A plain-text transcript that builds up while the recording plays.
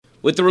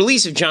With the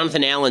release of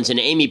Jonathan Allen's and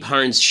Amy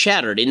Parnes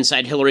shattered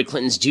inside Hillary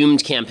Clinton's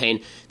doomed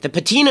campaign, the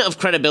patina of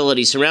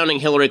credibility surrounding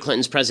Hillary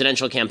Clinton's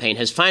presidential campaign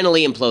has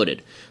finally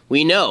imploded.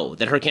 We know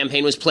that her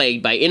campaign was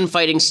plagued by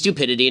infighting,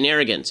 stupidity, and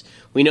arrogance.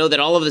 We know that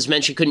all of this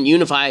meant she couldn't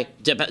unify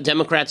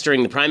Democrats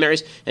during the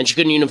primaries, and she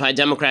couldn't unify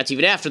Democrats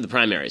even after the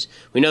primaries.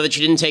 We know that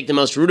she didn't take the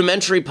most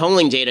rudimentary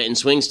polling data in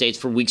swing states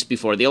for weeks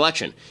before the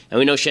election. And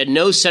we know she had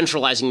no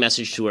centralizing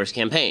message to her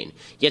campaign.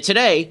 Yet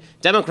today,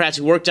 Democrats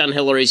who worked on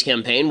Hillary's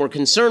campaign were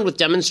concerned with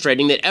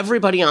demonstrating that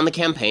everybody on the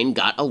campaign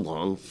got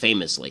along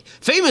famously.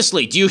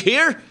 Famously, do you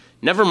hear?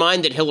 Never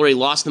mind that Hillary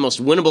lost the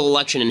most winnable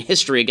election in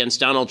history against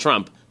Donald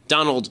Trump.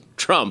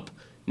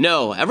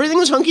 No, everything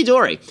was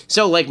hunky-dory.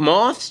 So, like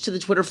moths to the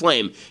Twitter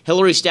flame,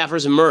 Hillary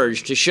staffers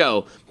emerged to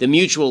show the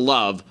mutual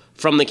love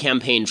from the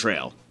campaign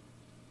trail.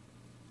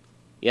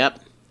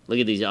 Yep, look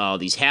at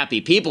these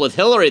happy people with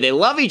Hillary. They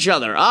love each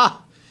other.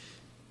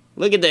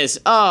 Look at this.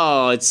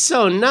 Oh, it's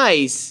so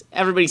nice.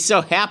 Everybody's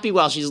so happy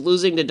while she's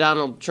losing to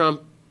Donald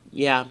Trump.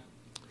 Yeah.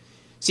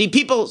 See,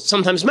 people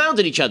sometimes mound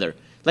at each other.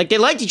 Like they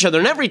liked each other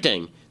and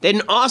everything. They had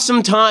an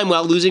awesome time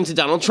while losing to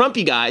Donald Trump,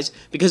 you guys,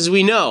 because as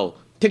we know,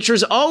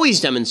 pictures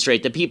always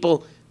demonstrate that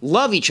people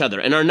love each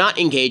other and are not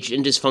engaged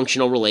in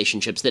dysfunctional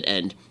relationships that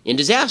end in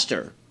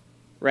disaster.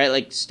 Right?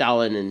 Like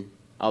Stalin and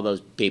all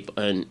those people,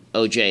 and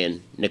OJ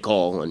and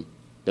Nicole and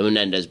the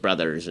Menendez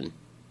brothers and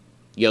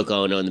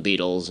Yoko Ono and the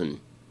Beatles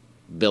and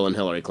Bill and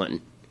Hillary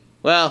Clinton.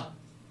 Well,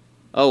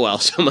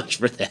 so much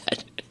for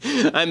that.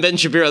 I'm Ben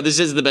Shapiro. This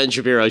is The Ben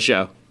Shapiro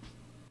Show.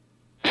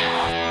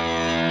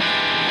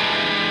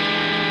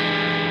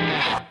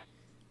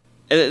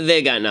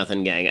 They got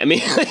nothing, gang. I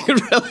mean, like,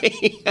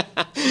 really,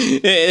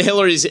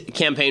 Hillary's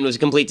campaign was a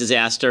complete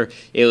disaster.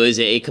 It was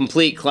a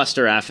complete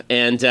cluster F,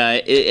 and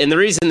the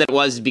reason that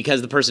was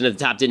because the person at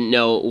the top didn't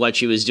know what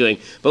she was doing.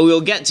 But we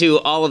will get to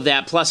all of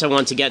that. Plus, I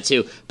want to get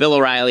to Bill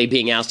O'Reilly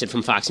being ousted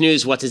from Fox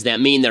News. What does that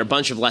mean? There are a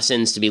bunch of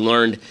lessons to be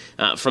learned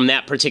from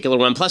that particular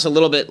one. Plus, a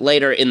little bit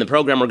later in the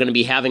program, we're going to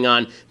be having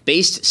on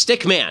Based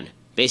Stickman.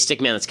 Based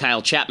Stickman, that's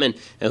Kyle Chapman,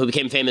 who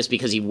became famous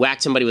because he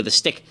whacked somebody with a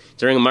stick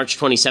during a March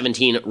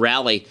 2017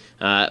 rally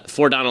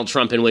for Donald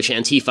Trump in which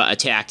Antifa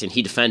attacked and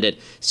he defended.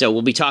 So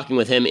we'll be talking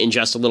with him in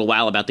just a little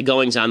while about the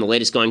goings-on, the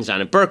latest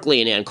goings-on at Berkeley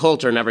and Ann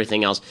Coulter and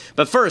everything else.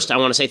 But first, I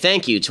want to say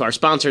thank you to our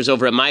sponsors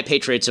over at My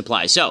Patriot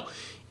Supply. So,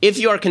 if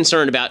you are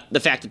concerned about the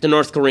fact that the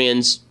North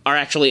Koreans are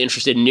actually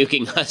interested in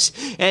nuking us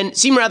and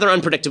seem rather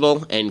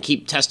unpredictable and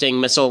keep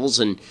testing missiles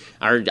and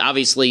are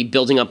obviously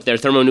building up their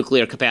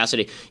thermonuclear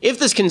capacity, if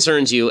this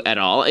concerns you at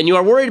all and you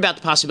are worried about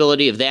the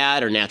possibility of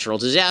that or natural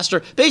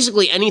disaster,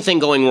 basically anything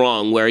going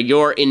wrong where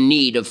you're in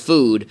need of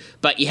food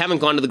but you haven't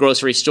gone to the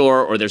grocery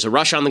store or there's a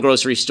rush on the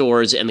grocery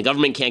stores and the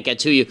government can't get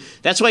to you,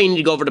 that's why you need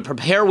to go over to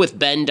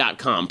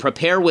preparewithben.com,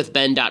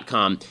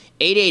 preparewithben.com,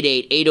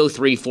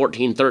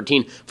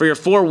 888-803-1413 for your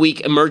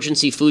 4-week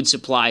emergency food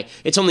supply.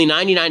 It's only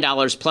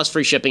 $99 plus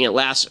free shipping. It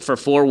lasts for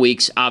 4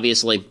 weeks,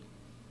 obviously.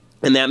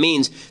 And that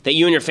means that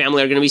you and your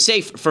family are going to be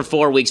safe for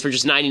 4 weeks for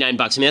just $99. I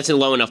mean, that's a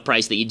low enough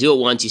price that you do it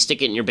once, you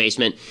stick it in your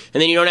basement, and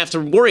then you don't have to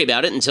worry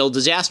about it until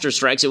disaster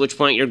strikes, at which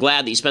point you're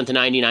glad that you spent the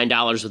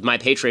 $99 with My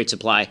Patriot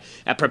Supply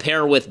at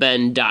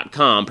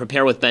preparewithben.com,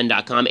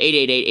 preparewithben.com,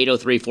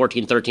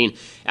 888-803-1413.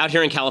 Out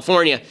here in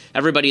California,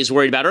 everybody is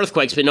worried about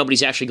earthquakes, but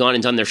nobody's actually gone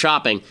and done their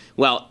shopping.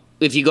 Well,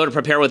 if you go to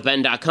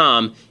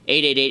preparewithben.com,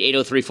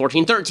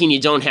 888-803-1413,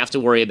 you don't have to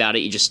worry about it.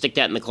 You just stick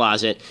that in the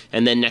closet,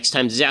 and then next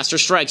time disaster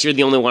strikes, you're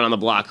the only one on the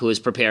block who is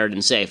prepared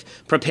and safe.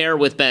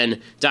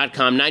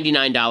 Preparewithben.com,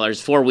 $99,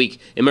 4-week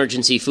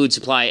emergency food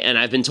supply, and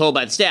I've been told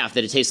by the staff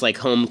that it tastes like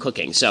home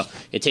cooking, so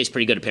it tastes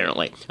pretty good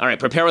apparently. All right,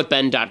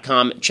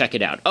 preparewithben.com, check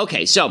it out.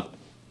 Okay, so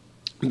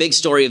big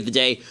story of the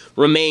day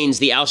remains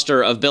the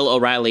ouster of Bill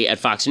O'Reilly at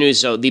Fox News.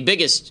 So the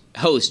biggest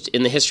host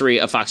in the history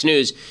of Fox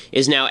News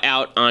is now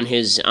out on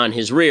his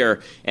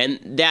rear, and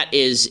that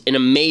is an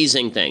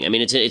amazing thing. I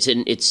mean,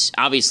 it's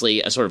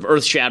obviously a sort of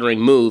earth-shattering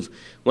move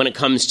when it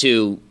comes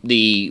to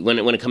the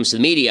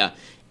media.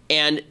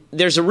 And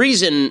there's a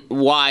reason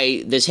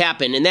why this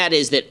happened, and that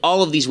is that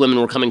all of these women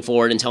were coming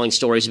forward and telling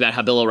stories about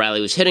how Bill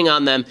O'Reilly was hitting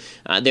on them.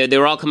 They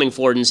were all coming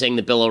forward and saying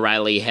that Bill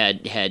O'Reilly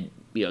had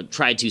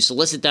tried to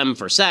solicit them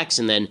for sex,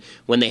 and then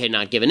when they had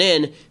not given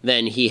in,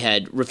 then he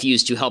had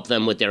refused to help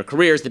them with their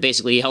careers. That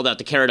basically he held out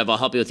the carrot of, I'll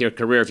help you with your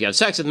career if you have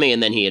sex with me,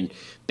 and then he had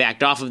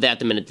backed off of that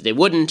the minute that they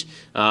wouldn't,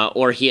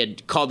 or he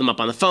had called them up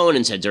on the phone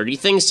and said dirty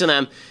things to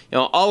them.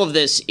 All of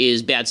this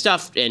is bad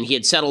stuff, and he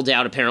had settled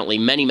out apparently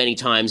many, many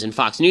times, and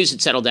Fox News had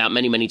settled out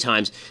many, many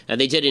times.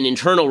 They did an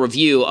internal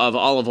review of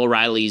all of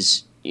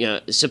O'Reilly's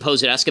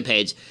supposed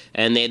escapades,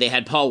 and they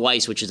had Paul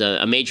Weiss, which is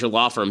a major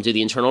law firm, do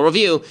the internal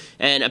review,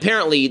 and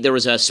apparently there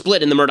was a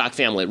split in the Murdoch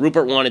family.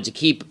 Rupert wanted to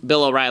keep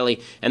Bill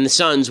O'Reilly, and the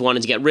sons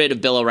wanted to get rid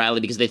of Bill O'Reilly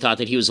because they thought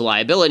that he was a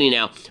liability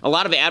now. A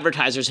lot of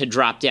advertisers had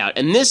dropped out,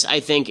 and this, I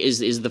think,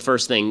 is the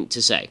first thing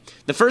to say.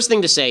 The first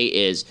thing to say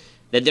is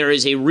that there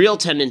is a real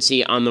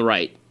tendency on the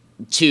right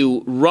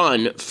to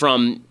run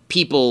from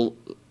people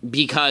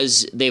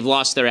because they've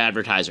lost their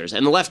advertisers.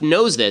 And the left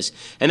knows this,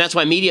 and that's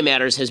why Media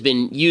Matters has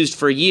been used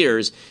for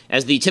years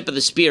as the tip of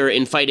the spear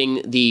in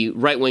fighting the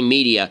right-wing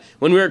media.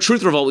 When we were at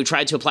Truth Revolt, we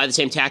tried to apply the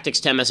same tactics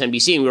to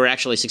MSNBC, and we were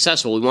actually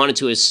successful. We wanted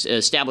to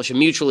establish a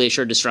mutually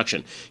assured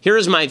destruction. Here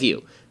is my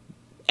view.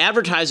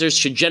 Advertisers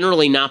should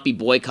generally not be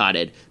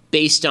boycotted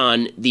based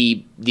on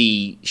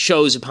the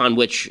shows upon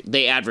which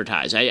they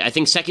advertise. I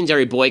think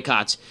secondary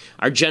boycotts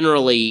are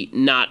generally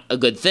not a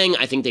good thing.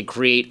 I think they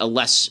create a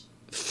less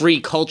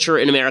free culture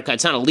in America.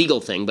 It's not a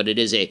legal thing, but it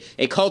is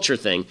a culture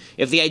thing.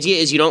 If the idea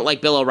is you don't like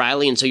Bill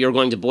O'Reilly and so you're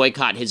going to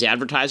boycott his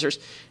advertisers,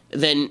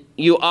 then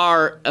you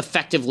are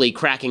effectively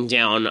cracking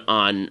down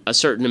on a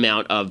certain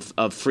amount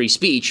of free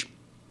speech.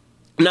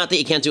 Not that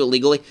you can't do it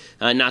legally,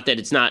 not that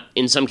it's not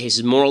in some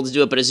cases moral to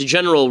do it, but as a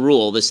general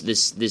rule,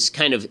 this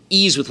kind of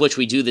ease with which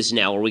we do this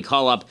now, where we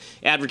call up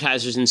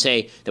advertisers and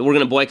say that we're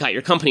going to boycott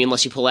your company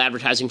unless you pull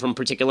advertising from a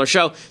particular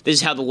show. This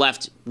is how the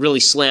left really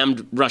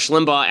slammed Rush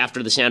Limbaugh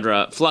after the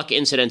Sandra Fluck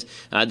incident.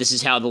 This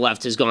is how the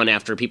left has gone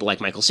after people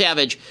like Michael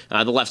Savage.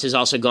 The left has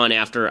also gone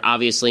after,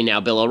 obviously, now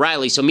Bill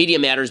O'Reilly. So Media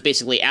Matters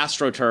basically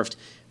astroturfed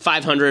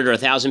 500 or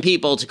 1,000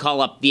 people to call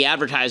up the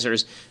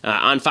advertisers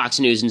on Fox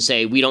News and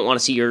say, we don't want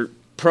to see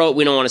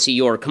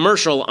your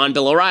commercial on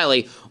Bill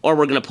O'Reilly, or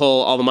we're going to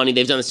pull all the money.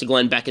 They've done this to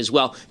Glenn Beck as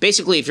well.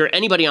 Basically, if you're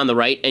anybody on the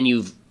right and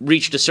you've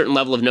reached a certain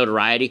level of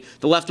notoriety,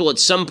 the left will at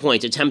some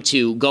point attempt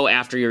to go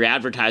after your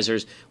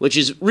advertisers, which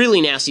is really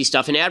nasty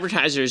stuff. And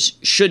advertisers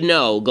should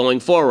know going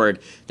forward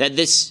that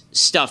this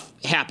stuff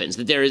happens,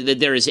 that there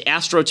is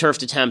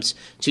astroturfed attempts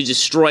to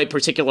destroy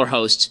particular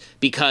hosts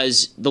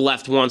because the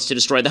left wants to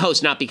destroy the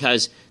host, not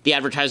because the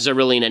advertisers are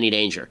really in any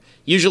danger.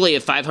 Usually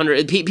if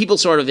 500 people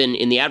sort of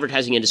in the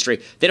advertising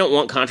industry, they don't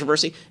want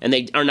controversy, and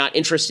they are not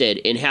interested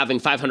in having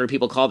 500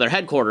 people call their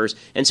headquarters.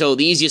 And so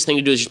the easiest thing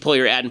to do is just pull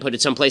your ad and put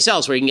it someplace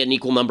else where you can get an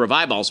equal number of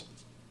eyeballs.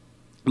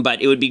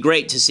 But it would be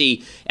great to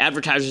see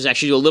advertisers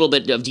actually do a little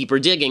bit of deeper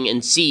digging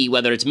and see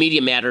whether it's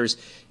Media Matters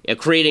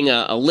creating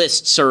a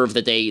list serve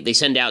that they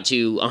send out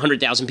to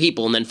 100,000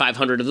 people and then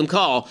 500 of them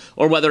call,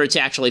 or whether it's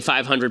actually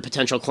 500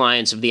 potential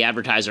clients of the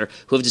advertiser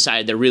who have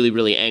decided they're really,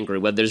 really angry,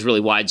 whether there's really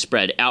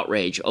widespread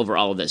outrage over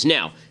all of this.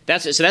 Now,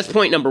 that's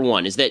point number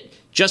one, is that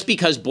just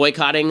because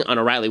boycotting on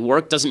O'Reilly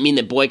worked doesn't mean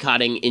that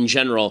boycotting in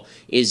general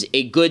is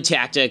a good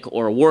tactic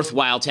or a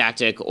worthwhile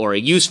tactic or a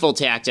useful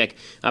tactic,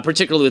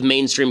 particularly with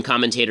mainstream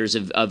commentators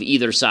of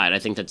either side. I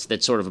think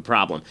that's sort of a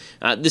problem.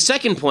 The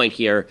second point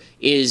here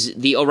is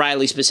the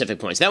O'Reilly-specific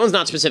points. That one's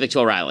not specific to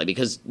O'Reilly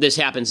because this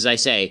happens, as I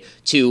say,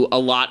 to a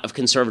lot of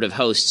conservative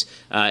hosts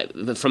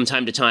from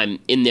time to time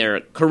in their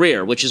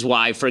career, which is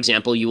why, for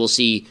example, you will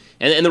see,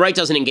 and the right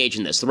doesn't engage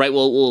in this. The right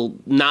will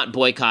not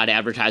boycott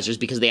advertisers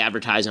because they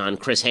advertise on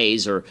Chris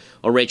Hayes or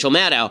Rachel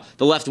Maddow.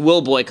 The left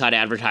will boycott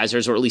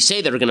advertisers, or at least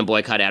say they're going to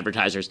boycott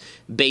advertisers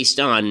based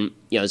on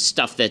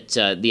stuff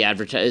that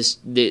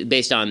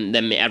based on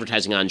them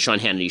advertising on Sean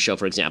Hannity's show,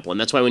 for example. And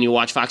that's why when you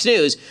watch Fox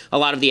News, a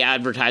lot of the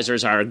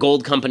advertisers are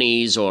gold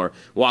companies or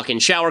walk-in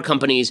shower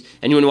companies,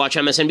 and when you watch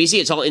MSNBC,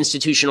 it's all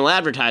institutional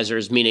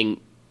advertisers,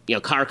 meaning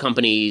car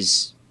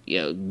companies,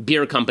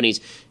 beer companies,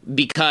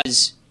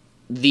 because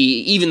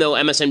even though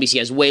MSNBC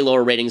has way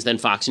lower ratings than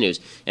Fox News.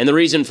 And the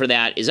reason for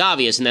that is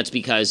obvious, and that's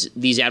because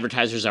these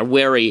advertisers are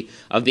wary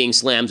of being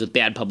slammed with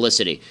bad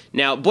publicity.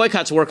 Now,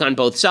 boycotts work on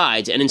both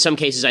sides, and in some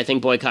cases I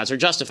think boycotts are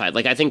justified.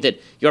 Like, I think that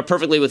you're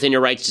perfectly within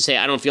your rights to say,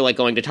 I don't feel like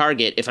going to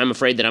Target if I'm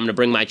afraid that I'm going to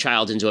bring my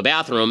child into a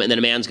bathroom, and then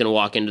a man's going to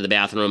walk into the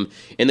bathroom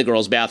in the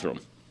girl's bathroom.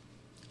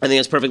 I think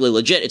that's perfectly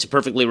legit. It's a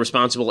perfectly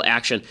responsible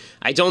action.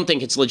 I don't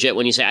think it's legit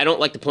when you say, I don't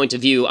like the point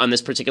of view on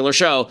this particular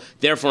show,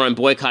 therefore I'm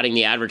boycotting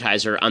the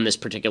advertiser on this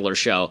particular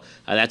show.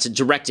 That's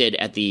directed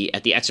at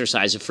the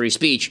exercise of free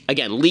speech.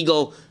 Again,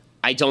 legal.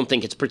 I don't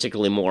think it's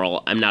particularly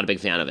moral. I'm not a big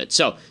fan of it.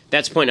 So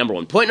that's point number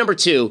one. Point number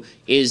two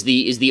is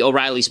the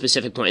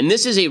O'Reilly-specific point. And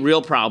this is a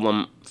real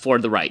problem for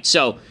the right.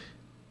 So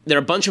there are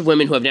a bunch of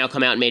women who have now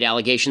come out and made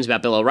allegations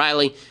about Bill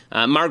O'Reilly.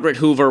 Margaret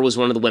Hoover was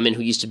one of the women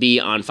who used to be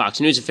on Fox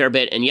News a fair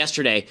bit, and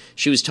yesterday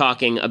she was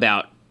talking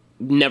about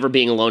never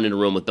being alone in a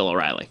room with Bill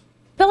O'Reilly.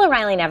 Bill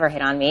O'Reilly never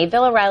hit on me.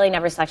 Bill O'Reilly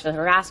never sexually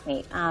harassed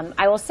me.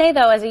 I will say,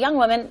 though, as a young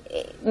woman,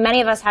 many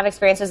of us have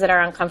experiences that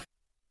are uncomfortable.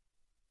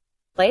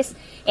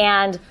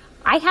 And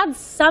I had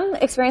some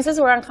experiences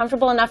that were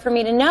uncomfortable enough for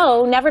me to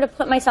know never to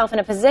put myself in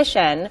a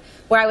position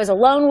where I was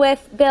alone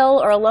with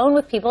Bill or alone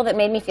with people that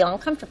made me feel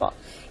uncomfortable.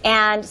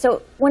 And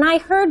so when I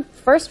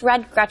first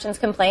read Gretchen's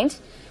complaint,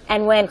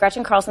 and when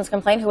Gretchen Carlson's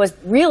complaint, who was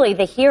really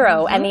the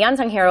hero and the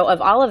unsung hero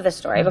of all of this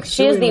story, because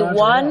she is the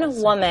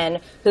one woman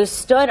who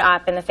stood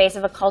up in the face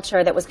of a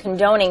culture that was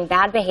condoning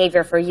bad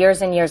behavior for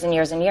years and years and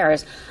years and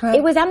years, right.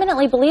 It was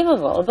eminently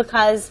believable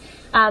because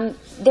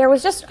there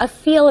was just a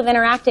feel of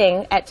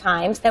interacting at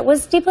times that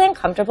was deeply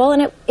uncomfortable,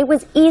 and it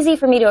was easy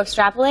for me to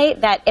extrapolate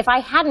that if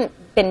I hadn't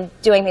been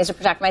doing things to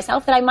protect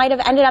myself, that I might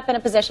have ended up in a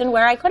position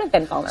where I could have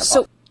been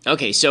vulnerable.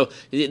 Okay, so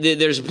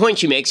there's a point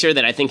she makes here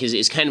that I think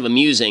is kind of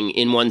amusing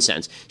in one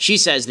sense. She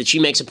says that she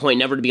makes a point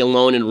never to be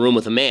alone in a room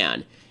with a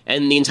man.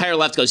 And the entire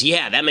left goes,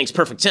 yeah, that makes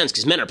perfect sense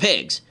because men are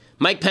pigs.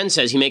 Mike Pence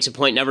says he makes a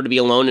point never to be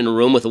alone in a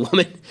room with a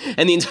woman,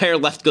 and the entire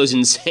left goes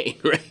insane,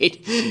 right?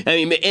 I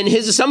mean, and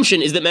his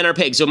assumption is that men are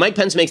pigs. So Mike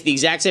Pence makes the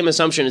exact same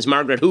assumption as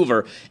Margaret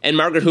Hoover, and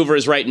Margaret Hoover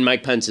is right and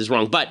Mike Pence is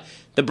wrong. But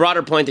the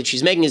broader point that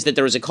she's making is that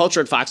there was a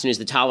culture at Fox News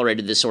that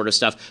tolerated this sort of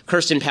stuff.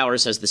 Kirsten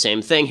Powers says the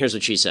same thing. Here's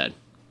what she said.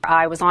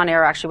 I was on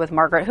air actually with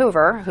Margaret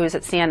Hoover, who's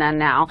at CNN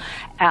now,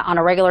 on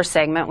a regular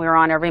segment. We were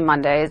on every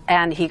Monday,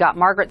 and he got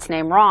Margaret's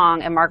name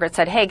wrong, and Margaret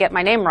said, hey, get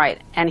my name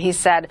right. And he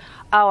said,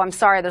 oh, I'm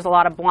sorry, there's a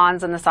lot of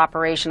blondes in this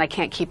operation. I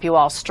can't keep you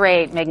all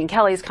straight. Megyn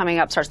Kelly's coming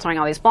up, starts throwing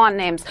all these blonde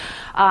names.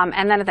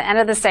 And then at the end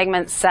of the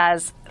segment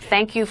says,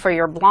 thank you for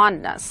your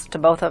blondness to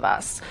both of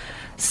us.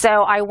 So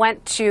I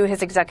went to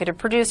his executive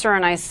producer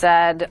and I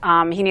said,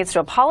 he needs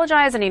to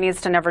apologize and he needs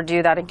to never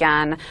do that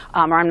again,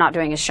 or I'm not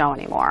doing his show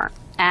anymore.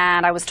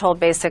 And I was told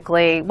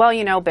basically, well,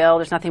 you know, Bill,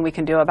 there's nothing we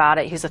can do about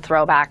it. He's a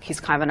throwback.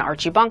 He's kind of an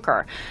Archie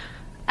Bunker.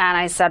 And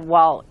I said,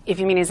 well, if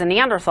you mean he's a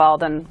Neanderthal,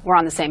 then we're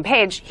on the same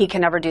page. He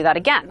can never do that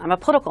again. I'm a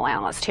political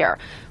analyst here.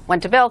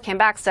 Went to Bill, came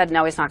back, said,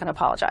 no, he's not going to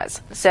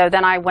apologize. So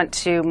then I went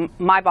to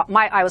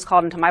I was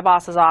called into my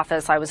boss's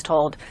office. I was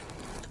told,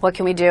 what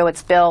can we do?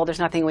 It's Bill. There's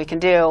nothing we can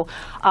do.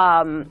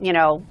 You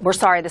know, we're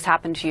sorry this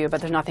happened to you,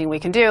 but there's nothing we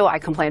can do. I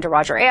complained to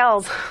Roger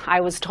Ailes.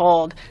 I was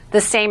told the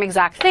same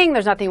exact thing.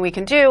 There's nothing we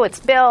can do. It's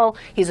Bill.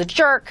 He's a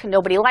jerk.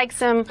 Nobody likes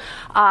him.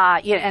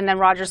 And then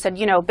Roger said,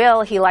 you know,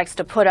 Bill, he likes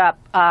to put up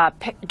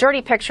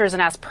dirty pictures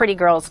and ask pretty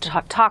girls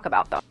to talk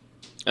about them.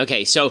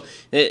 Okay, so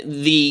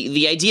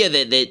the idea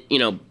that you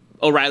know,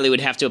 O'Reilly would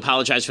have to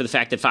apologize for the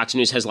fact that Fox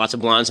News has lots of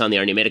blondes on the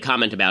air, and he made a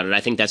comment about it. I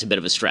think that's a bit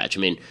of a stretch. I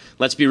mean,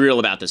 let's be real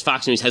about this.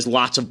 Fox News has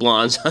lots of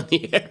blondes on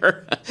the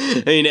air.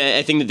 I mean,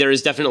 I think that there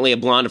is definitely a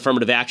blonde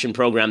affirmative action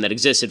program that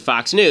exists at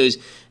Fox News,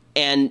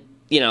 and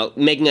you know,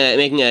 making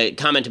a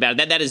comment about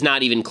it, that is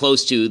not even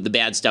close to the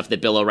bad stuff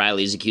that Bill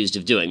O'Reilly is accused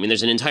of doing. I mean,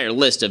 there's an entire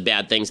list of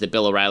bad things that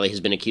Bill O'Reilly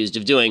has been accused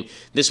of doing.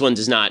 This one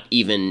does not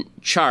even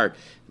chart.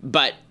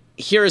 But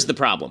here is the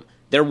problem.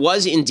 There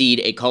was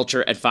indeed a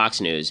culture at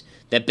Fox News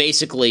that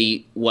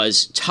basically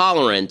was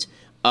tolerant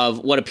of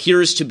what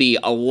appears to be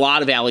a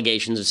lot of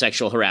allegations of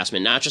sexual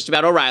harassment, not just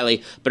about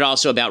O'Reilly, but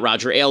also about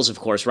Roger Ailes, of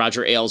course.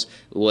 Roger Ailes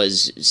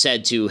was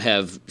said to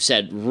have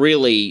said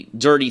really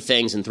dirty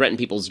things and threatened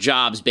people's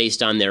jobs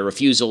based on their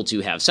refusal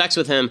to have sex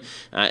with him.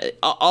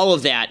 All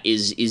of that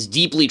is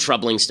deeply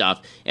troubling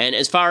stuff. And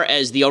as far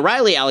as the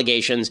O'Reilly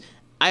allegations,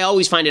 I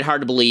always find it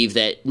hard to believe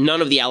that none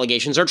of the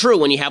allegations are true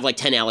when you have like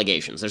 10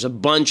 allegations. There's a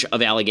bunch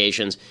of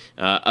allegations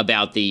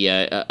about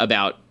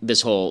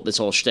this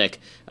whole shtick.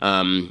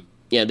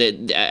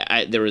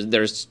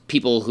 There's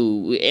people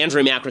who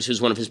Andrea Macris, who's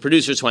one of his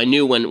producers, who I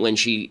knew when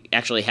she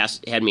actually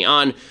had me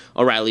on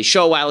O'Reilly's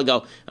show a while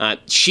ago.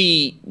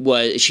 She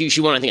won,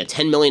 I think, a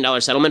 $10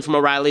 million settlement from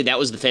O'Reilly. That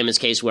was the famous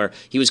case where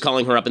he was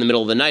calling her up in the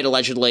middle of the night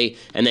allegedly,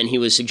 and then he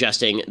was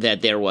suggesting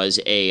that there was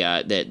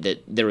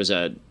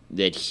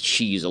that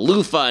she used a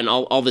loofah and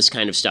all this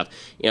kind of stuff.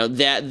 You know,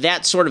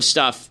 that sort of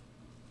stuff.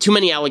 Too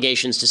many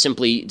allegations to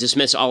simply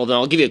dismiss all of them.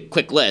 I'll give you a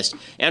quick list.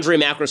 Andrea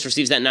Macris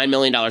receives that $9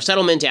 million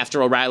settlement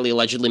after O'Reilly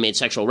allegedly made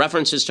sexual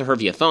references to her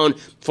via phone.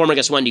 Former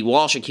guest Wendy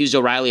Walsh accused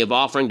O'Reilly of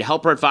offering to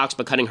help her at Fox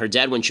but cutting her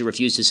dead when she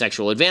refused his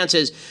sexual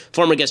advances.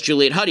 Former guest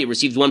Juliet Huddy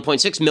received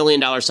 $1.6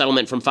 million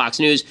settlement from Fox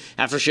News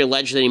after she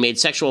alleged that he made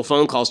sexual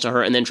phone calls to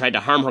her and then tried to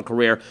harm her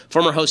career.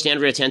 Former host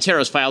Andrea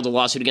Tantaros filed a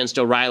lawsuit against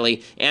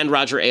O'Reilly and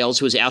Roger Ailes,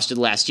 who was ousted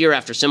last year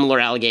after similar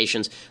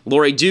allegations.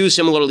 Lori Dew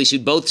similarly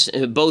sued both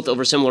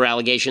over similar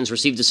allegations,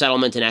 received a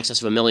settlement in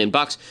excess of $1 million.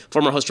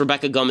 Former host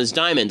Rebecca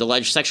Gomez-Diamond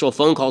alleged sexual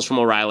phone calls from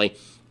O'Reilly.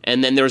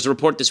 And then there was a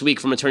report this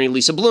week from attorney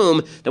Lisa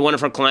Bloom that one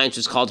of her clients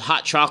was called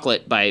hot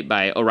chocolate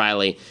by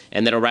O'Reilly,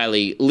 and that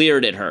O'Reilly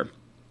leered at her.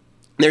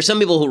 There's some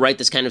people who write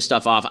this kind of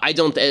stuff off. I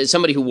don't, as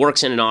somebody who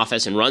works in an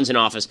office and runs an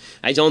office,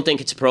 I don't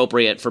think it's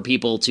appropriate for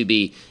people to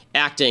be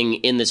acting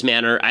in this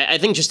manner. I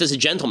think just as a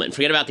gentleman,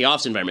 forget about the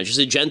office environment, just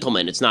a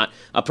gentleman, it's not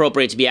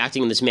appropriate to be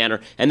acting in this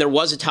manner. And there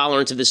was a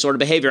tolerance of this sort of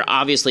behavior,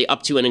 obviously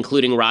up to and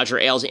including Roger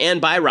Ailes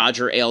and by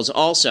Roger Ailes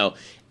also.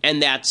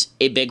 And that's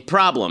a big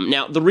problem.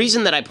 Now, the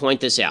reason that I point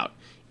this out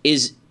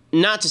is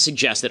not to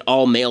suggest that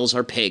all males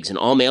are pigs and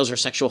all males are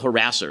sexual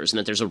harassers and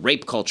that there's a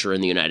rape culture in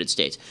the United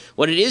States.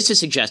 What it is to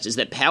suggest is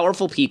that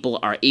powerful people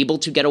are able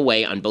to get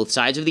away on both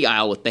sides of the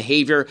aisle with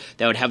behavior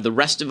that would have the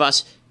rest of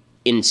us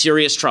in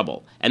serious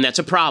trouble. And that's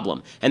a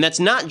problem. And that's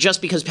not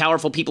just because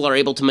powerful people are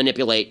able to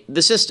manipulate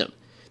the system.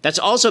 That's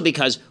also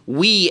because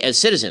we as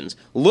citizens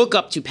look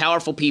up to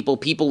powerful people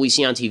we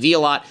see on TV a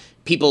lot,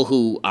 people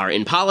who are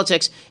in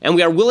politics, and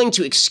we are willing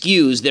to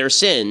excuse their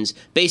sins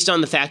based on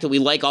the fact that we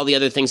like all the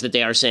other things that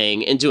they are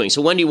saying and doing.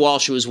 So Wendy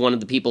Walsh, who was one of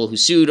the people who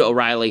sued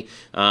O'Reilly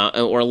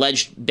or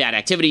alleged bad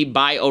activity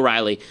by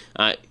O'Reilly,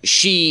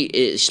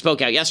 she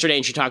spoke out yesterday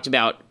and she talked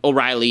about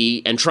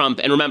O'Reilly and Trump.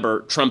 And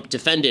remember, Trump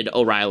defended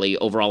O'Reilly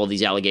over all of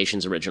these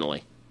allegations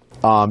originally.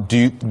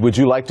 Would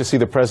you like to see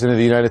the President of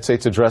the United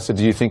States address it?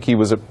 Do you think it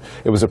was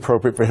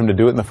appropriate for him to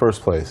do it in the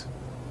first place?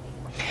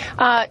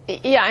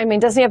 Yeah, I mean,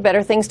 doesn't he have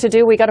better things to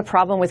do? We got a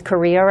problem with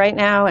Korea right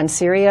now and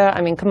Syria.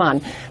 I mean, come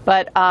on.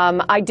 But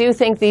I do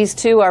think these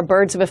two are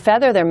birds of a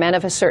feather. They're men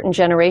of a certain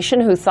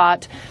generation who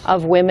thought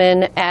of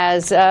women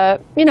as,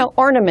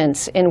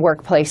 ornaments in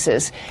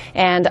workplaces.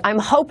 And I'm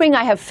hoping,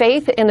 I have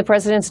faith in the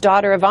president's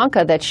daughter,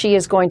 Ivanka, that she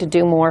is going to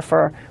do more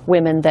for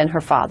women than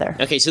her father.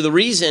 Okay, so the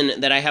reason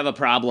that I have a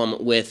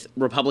problem with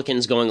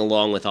Republicans going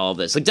along with all of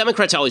this, like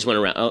Democrats always went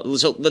around,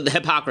 so the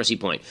hypocrisy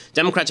point,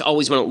 Democrats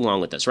always went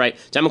along with this, right?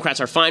 Democrats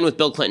are fine with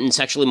Bill Clinton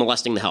sexually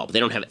molesting the help. They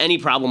don't have any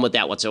problem with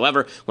that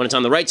whatsoever. When it's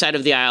on the right side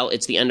of the aisle,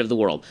 it's the end of the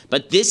world.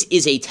 But this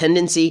is a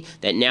tendency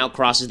that now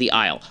crosses the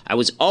aisle. I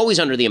was always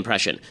under the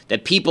impression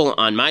that people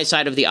on my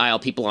side of the aisle,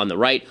 people on the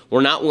right,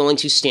 were not willing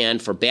to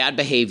stand for bad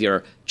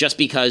behavior just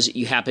because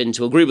you happen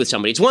to agree with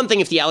somebody. It's one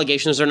thing if the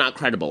allegations are not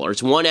credible, or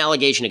it's one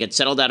allegation that gets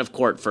settled out of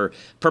court for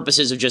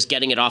purposes of just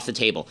getting it off the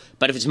table.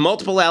 But if it's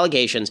multiple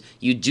allegations,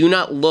 you do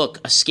not look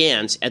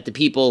askance at the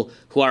people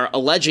who are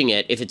alleging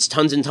it if it's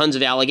tons and tons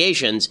of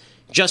allegations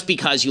just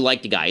because you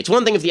like the guy. It's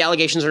one thing if the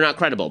allegations are not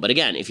credible. But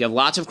again, if you have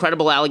lots of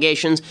credible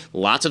allegations,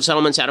 lots of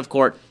settlements out of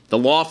court, the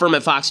law firm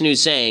at Fox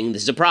News saying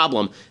this is a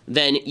problem,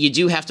 then you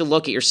do have to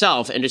look at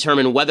yourself and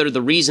determine whether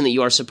the reason that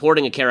you are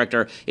supporting a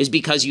character is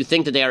because you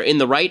think that they are in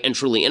the right and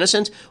truly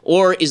innocent,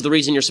 or is the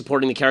reason you're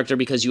supporting the character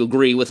because you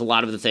agree with a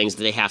lot of the things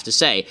that they have to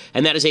say.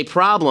 And that is a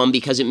problem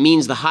because it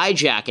means the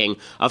hijacking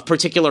of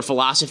particular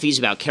philosophies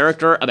about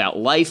character, about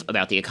life,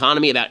 about the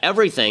economy, about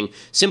everything,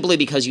 simply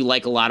because you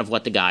like a lot of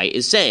what the guy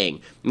is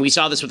saying. And we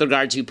saw this with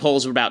regard to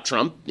polls about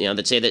Trump,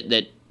 that say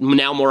that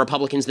now more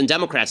Republicans than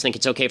Democrats think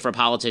it's okay for a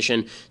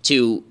politician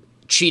to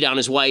cheat on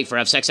his wife or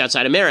have sex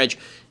outside of marriage.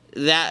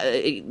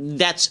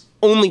 That's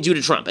only due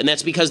to Trump. And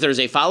that's because there's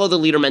a follow the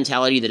leader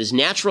mentality that is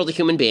natural to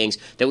human beings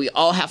that we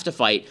all have to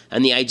fight.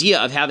 And the idea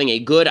of having a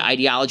good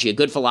ideology, a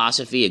good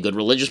philosophy, a good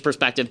religious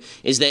perspective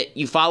is that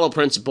you follow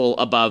principle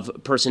above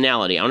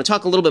personality. I want to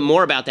talk a little bit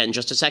more about that in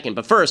just a second.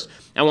 But first,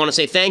 I want to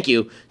say thank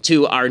you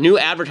to our new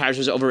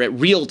advertisers over at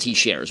Realty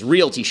Shares.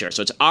 Realty Shares.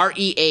 So it's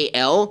REALTY,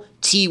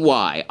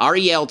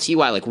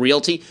 R-E-L-T-Y, like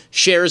realty,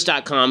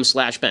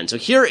 shares.com/Ben. So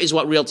here is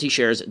what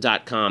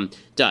realtyshares.com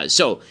does.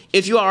 So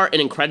if you are an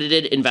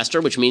accredited investor,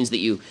 which means that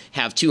you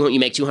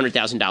make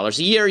 $200,000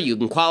 a year, you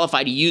can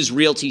qualify to use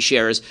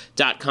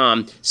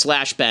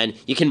realtyshares.com/Ben.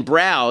 You can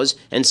browse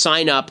and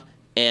sign up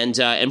and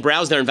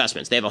browse their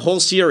investments. They have a whole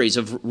series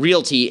of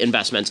realty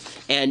investments,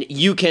 and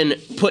you can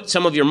put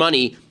some of your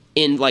money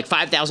in like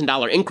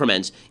 $5,000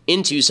 increments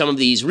into some of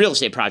these real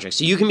estate projects.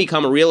 So you can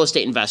become a real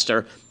estate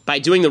investor by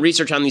doing the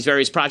research on these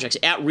various projects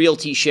at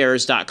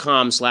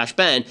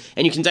realtyshares.com/Ben,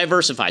 and you can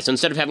diversify. So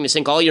instead of having to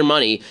sink all your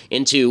money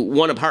into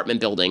one apartment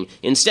building,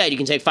 instead you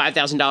can take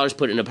 $5,000,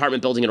 put it in an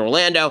apartment building in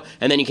Orlando,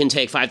 and then you can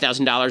take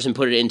 $5,000 and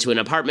put it into an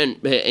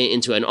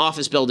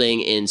office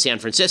building in San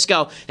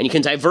Francisco, and you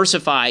can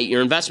diversify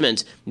your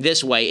investments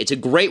this way. It's a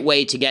great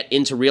way to get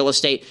into real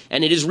estate,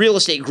 and it is real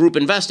estate group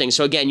investing.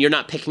 So again, you're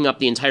not picking up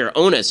the entire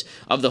onus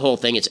of the whole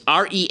thing. It's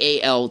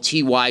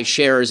REALTY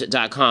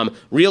shares.com,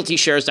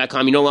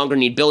 realtyshares.com. You no longer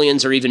need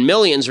billions or even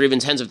millions or even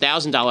tens of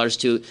thousands of dollars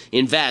to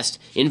invest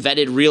in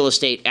vetted real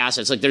estate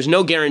assets. Like, there's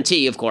no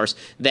guarantee, of course,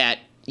 that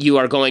you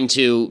are going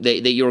to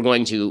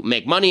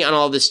make money on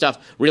all of this stuff.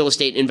 Real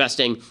estate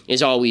investing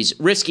is always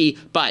risky,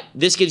 but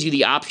this gives you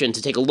the option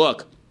to take a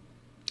look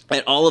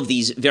at all of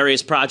these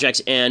various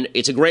projects, and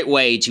it's a great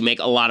way to make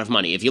a lot of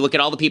money. If you look at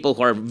all the people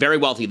who are very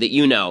wealthy that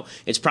you know,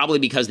 it's probably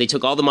because they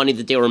took all the money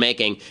that they were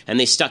making and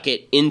they stuck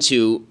it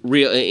into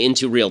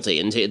realty,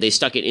 and they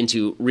stuck it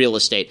into real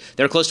estate.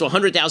 There are close to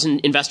 100,000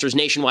 investors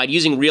nationwide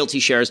using Realty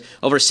Shares.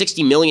 Over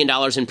 $60 million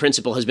in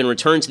principal has been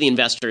returned to the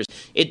investors.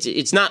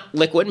 It's not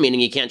liquid,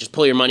 meaning you can't just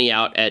pull your money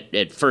out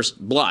at first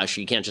blush.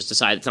 You can't just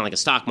decide. It's not like a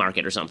stock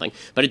market or something.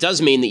 But it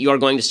does mean that you are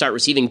going to start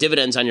receiving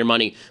dividends on your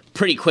money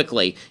pretty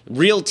quickly.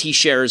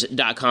 RealtyShares.com,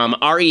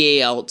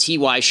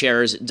 REALTY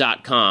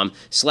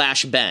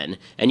shares.com/Ben,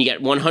 and you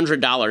get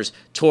 $100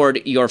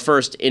 toward your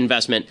first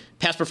investment.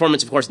 Past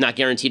performance, of course, not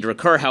guaranteed to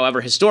recur.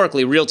 However,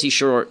 historically, Realty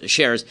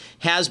Shares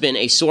has been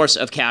a source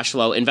of cash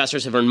flow.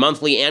 Investors have earned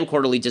monthly and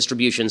quarterly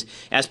distributions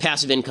as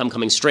passive income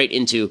coming straight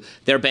into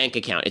their bank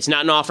account. It's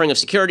not an offering of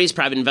securities.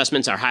 Private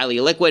investments are highly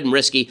illiquid and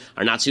risky,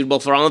 are not suitable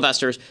for all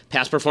investors.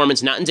 Past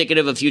performance not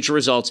indicative of future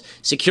results.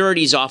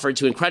 Securities offered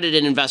to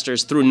accredited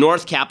investors through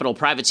North Capital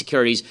Private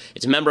Securities.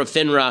 It's a member of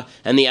FINRA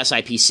and the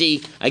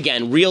SIPC.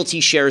 Again,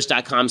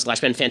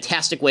 realtyshares.com/Ben.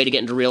 Fantastic way to get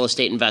into real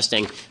estate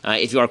investing.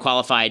 If you are a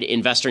qualified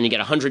investor and you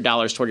get $100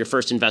 toward your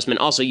first investment,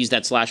 also use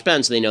that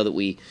 /Ben so they know that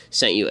we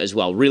sent you as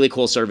well. Really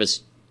cool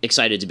service.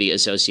 Excited to be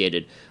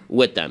associated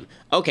with them.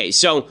 Okay,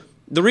 so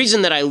the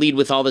reason that I lead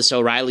with all this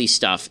O'Reilly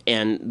stuff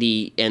and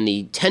the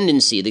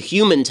tendency, the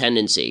human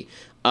tendency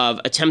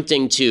of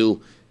attempting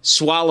to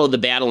swallow the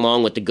bad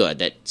along with the good,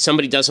 that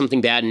somebody does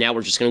something bad and now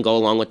we're just going to go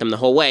along with them the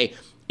whole way,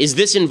 is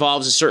this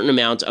involves a certain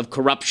amount of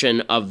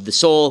corruption of the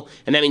soul,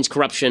 and that means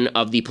corruption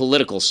of the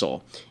political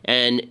soul.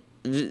 And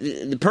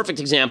the perfect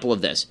example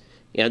of this,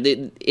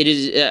 it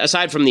is,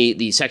 aside from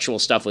the sexual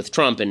stuff with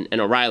Trump and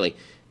O'Reilly,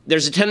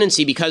 there's a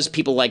tendency, because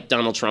people like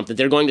Donald Trump, that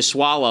they're going to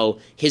swallow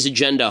his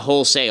agenda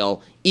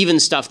wholesale, even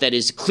stuff that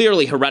is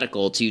clearly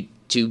heretical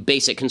to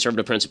basic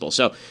conservative principles.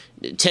 So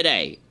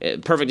today,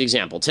 perfect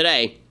example,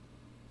 today,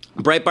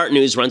 Breitbart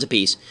News runs a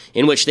piece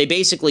in which they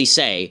basically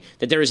say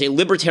that there is a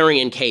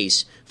libertarian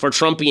case for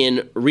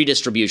Trumpian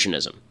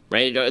redistributionism,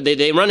 right?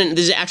 They run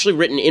this is actually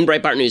written in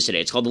Breitbart News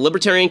today. It's called The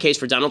Libertarian Case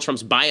for Donald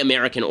Trump's Buy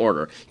American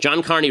Order.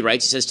 John Carney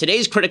writes, he says,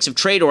 today's critics of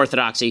trade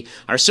orthodoxy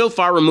are so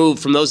far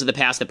removed from those of the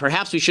past that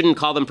perhaps we shouldn't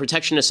call them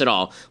protectionists at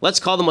all.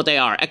 Let's call them what they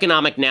are,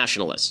 economic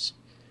nationalists.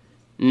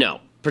 No.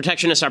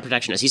 Protectionists are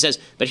protectionists. He says,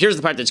 but here's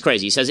the part that's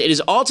crazy. He says, it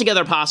is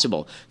altogether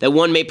possible that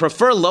one may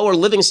prefer lower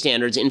living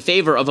standards in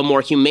favor of a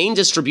more humane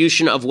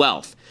distribution of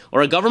wealth,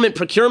 or a government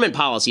procurement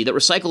policy that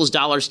recycles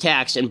dollars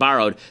taxed and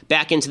borrowed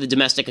back into the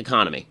domestic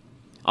economy.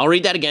 I'll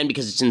read that again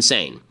because it's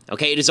insane.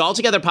 Okay, it is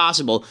altogether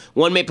possible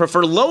one may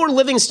prefer lower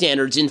living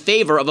standards in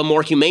favor of a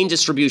more humane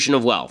distribution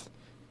of wealth.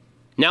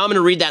 Now I'm going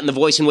to read that in the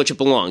voice in which it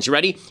belongs. You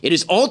ready? It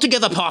is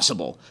altogether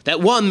possible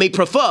that one may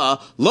prefer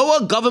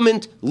lower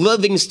government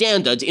living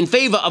standards in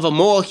favor of a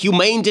more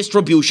humane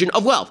distribution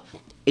of wealth.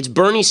 It's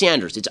Bernie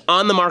Sanders. It's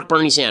on the mark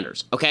Bernie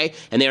Sanders, okay?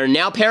 And they are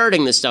now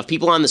parroting this stuff.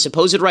 People on the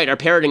supposed right are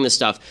parroting this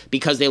stuff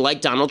because they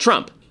like Donald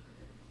Trump.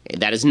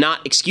 That is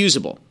not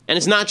excusable. And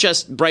it's not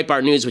just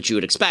Breitbart News, which you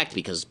would expect,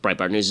 because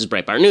Breitbart News is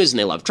Breitbart News and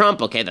they love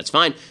Trump. Okay, that's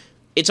fine.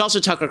 It's also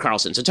Tucker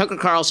Carlson. So Tucker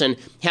Carlson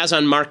has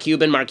on Mark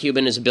Cuban. Mark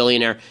Cuban is a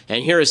billionaire.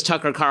 And here is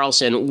Tucker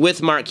Carlson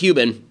with Mark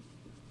Cuban.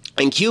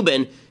 And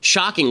Cuban,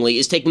 shockingly,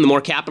 is taking the more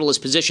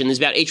capitalist position. This is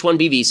about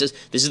H-1B visas.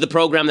 This is the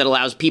program that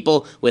allows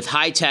people with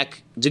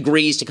high-tech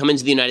degrees to come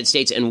into the United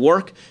States and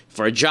work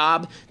for a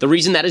job. The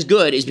reason that is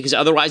good is because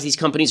otherwise these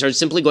companies are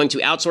simply going to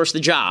outsource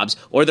the jobs,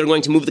 or they're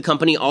going to move the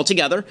company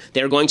altogether.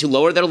 They're going to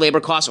lower their labor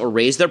costs or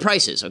raise their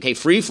prices. Okay,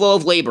 free flow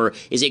of labor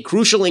is a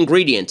crucial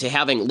ingredient to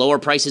having lower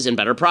prices and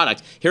better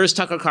product. Here is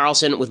Tucker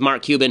Carlson with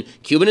Mark Cuban.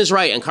 Cuban is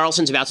right, and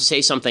Carlson's about to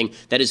say something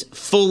that is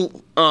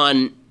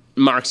full-on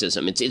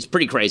Marxism. It's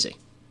pretty crazy.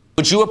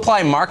 Would you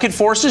apply market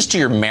forces to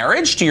your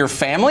marriage, to your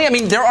family? I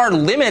mean, there are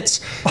limits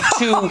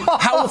to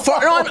how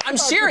far. No, I'm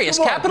serious.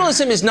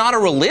 Capitalism is not a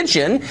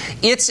religion.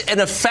 It's an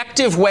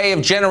effective way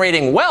of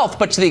generating wealth.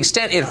 But to the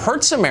extent it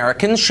hurts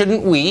Americans,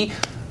 shouldn't we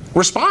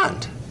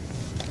respond?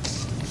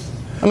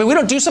 I mean, we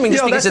don't do something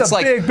just because it's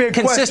like big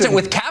consistent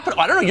with capital.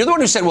 I don't know. You're the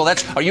one who said, well,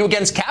 are you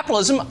against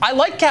capitalism? I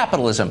like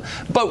capitalism.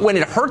 But when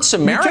it hurts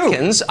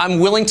Americans, I'm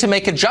willing to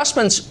make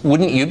adjustments.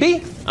 Wouldn't you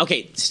be?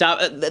 Okay,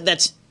 stop.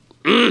 That's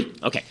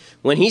okay.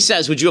 When he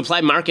says, would you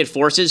apply market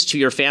forces to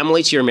your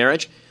family, to your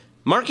marriage?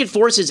 Market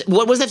forces,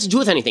 what does that have to do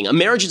with anything? A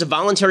marriage is a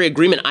voluntary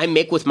agreement I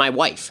make with my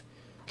wife.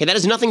 Okay, that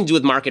has nothing to do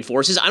with market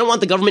forces. I don't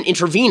want the government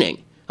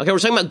intervening. Okay, we're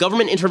talking about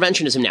government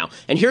interventionism now.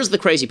 And here's the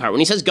crazy part. When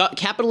he says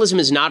capitalism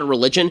is not a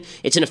religion,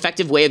 it's an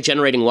effective way of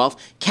generating wealth.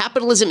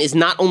 Capitalism is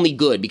not only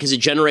good because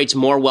it generates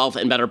more wealth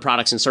and better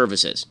products and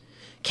services.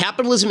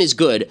 Capitalism is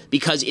good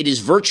because it is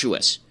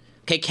virtuous.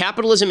 Okay,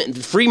 capitalism and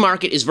the free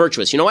market is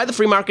virtuous. You know why the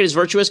free market is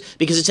virtuous?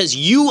 Because it says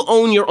you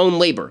own your own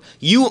labor.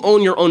 You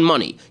own your own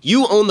money.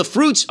 You own the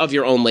fruits of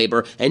your own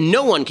labor, and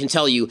no one can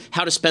tell you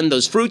how to spend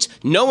those fruits.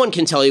 No one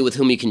can tell you with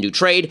whom you can do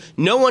trade.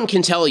 No one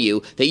can tell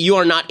you that you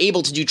are not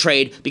able to do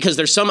trade because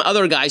there's some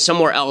other guy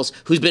somewhere else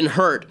who's been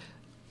hurt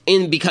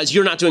because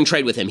you're not doing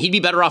trade with him. He'd be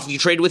better off if you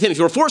traded with him. If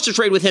you were forced to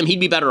trade with him, he'd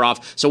be better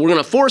off. So we're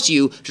going to force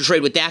you to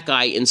trade with that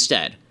guy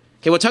instead.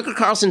 Okay, what Tucker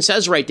Carlson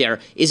says right there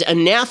is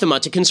anathema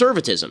to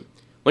conservatism.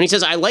 When he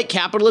says, I like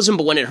capitalism,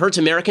 but when it hurts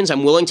Americans,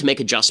 I'm willing to make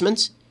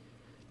adjustments.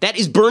 That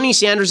is Bernie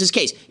Sanders'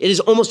 case. It is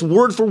almost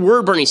word for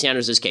word Bernie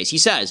Sanders' case. He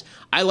says,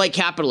 I like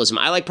capitalism,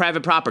 I like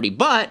private property,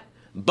 but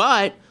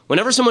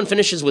whenever someone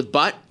finishes with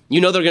but, you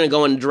know they're going to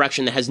go in a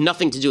direction that has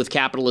nothing to do with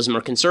capitalism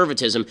or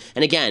conservatism.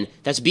 And again,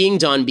 that's being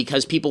done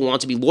because people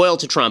want to be loyal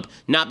to Trump,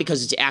 not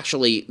because it's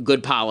actually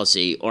good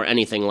policy or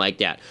anything like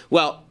that.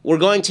 Well, we're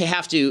going to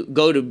have to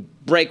go to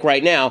break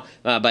right now,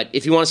 but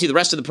if you want to see the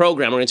rest of the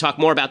program, we're going to talk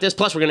more about this.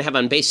 Plus, we're going to have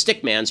on Base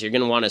Stickman, so you're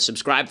going to want to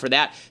subscribe for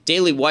that.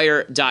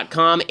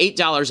 DailyWire.com,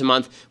 $8 a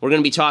month. We're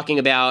going to be talking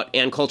about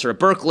Ann Coulter at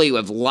Berkeley. We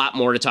have a lot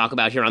more to talk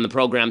about here on the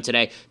program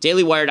today.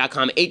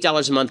 DailyWire.com,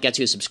 $8 a month gets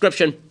you a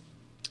subscription.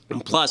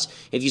 Plus,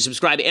 if you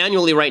subscribe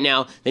annually right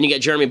now, then you get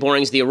Jeremy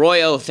Boring's The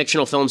Arroyo, a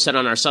fictional film set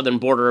on our southern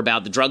border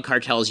about the drug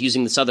cartels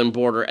using the southern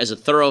border as a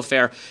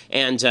thoroughfare.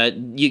 And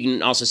you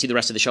can also see the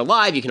rest of the show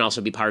live. You can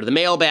also be part of the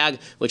mailbag,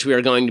 which we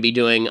are going to be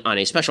doing on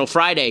a special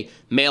Friday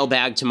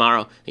mailbag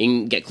tomorrow. You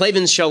can get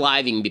Klavan's show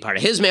live. You can be part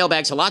of his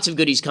mailbag. So lots of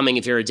goodies coming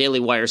if you're a Daily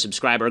Wire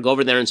subscriber. Go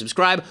over there and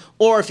subscribe.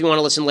 Or if you want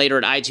to listen later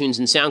at iTunes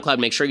and SoundCloud,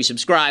 make sure you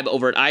subscribe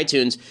over at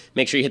iTunes.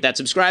 Make sure you hit that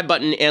subscribe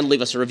button and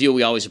leave us a review.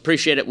 We always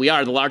appreciate it. We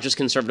are the largest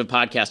conservative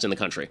podcast in the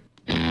country.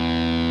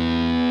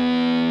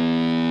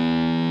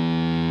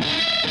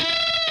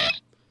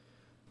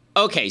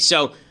 Okay,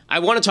 so I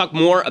want to talk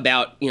more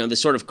about, the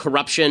sort of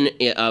corruption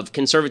of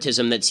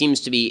conservatism that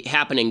seems to be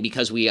happening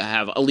because we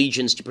have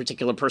allegiance to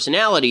particular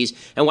personalities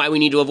and why we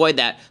need to avoid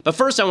that. But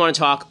first, I want to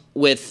talk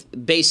with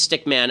Base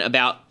Stickman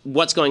about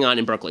what's going on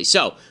in Berkeley.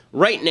 So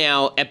right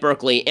now at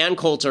Berkeley, Ann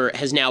Coulter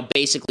has now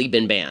basically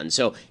been banned.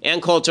 So Ann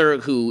Coulter,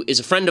 who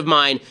is a friend of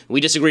mine, we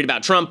disagreed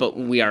about Trump, but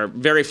we are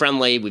very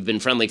friendly. We've been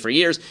friendly for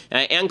years.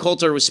 Ann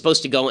Coulter was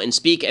supposed to go and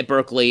speak at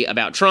Berkeley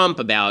about Trump,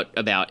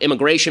 about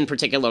immigration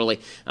particularly,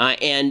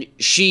 and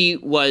she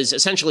was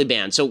essentially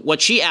banned. So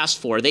what she asked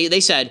for, they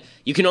said,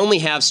 you can only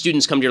have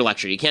students come to your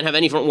lecture. You can't have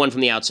anyone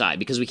from the outside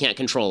because we can't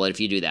control it if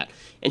you do that.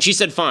 And she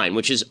said fine,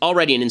 which is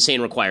already an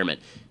insane requirement.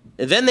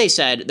 Then they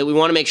said that we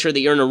want to make sure that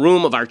you're in a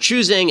room of our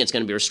choosing. It's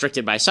going to be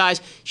restricted by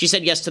size. She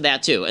said yes to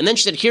that, too. And then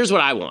she said, here's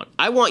what I want.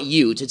 I want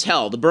you to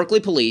tell the Berkeley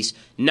police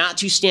not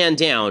to stand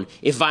down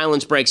if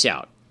violence breaks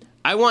out.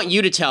 I want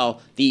you to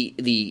tell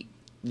the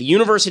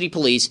university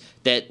police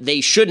that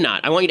they should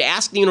not. I want you to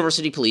ask the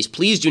university police,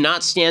 please do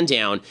not stand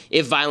down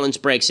if violence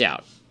breaks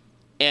out.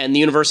 And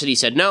the university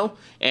said no,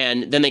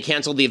 and then they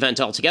canceled the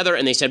event altogether,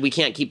 and they said, we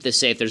can't keep this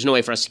safe. There's no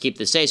way for us to keep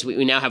this safe. So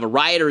we now have a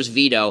rioter's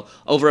veto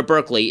over at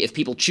Berkeley. If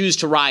people choose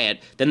to riot,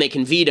 then they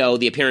can veto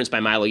the appearance by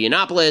Milo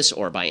Yiannopoulos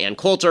or by Ann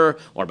Coulter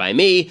or by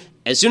me.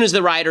 As soon as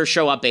the rioters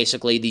show up,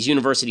 basically, these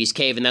universities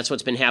cave, and that's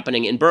what's been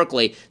happening in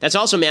Berkeley. That's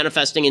also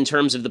manifesting in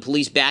terms of the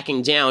police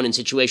backing down in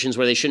situations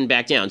where they shouldn't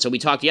back down. So we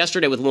talked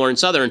yesterday with Lauren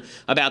Southern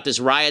about this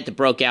riot that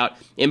broke out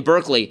in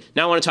Berkeley.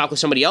 Now I want to talk with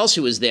somebody else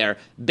who was there,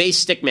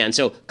 Base Stickman.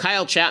 So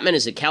Kyle Chapman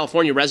is a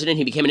California resident.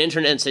 He became an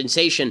internet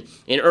sensation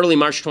in early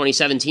March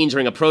 2017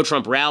 during a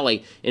pro-Trump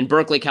rally in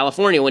Berkeley,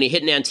 California, when he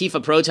hit an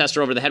Antifa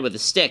protester over the head with a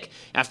stick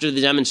after the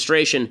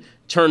demonstration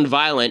turned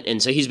violent,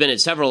 and so he's been at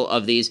several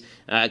of these.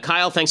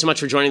 Kyle, thanks so much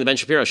for joining the Ben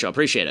Shapiro Show.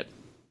 Appreciate it.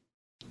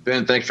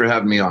 Ben, thanks for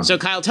having me on. So,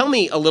 Kyle, tell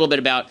me a little bit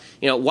about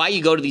why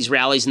you go to these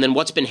rallies, and then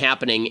what's been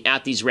happening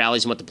at these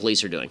rallies and what the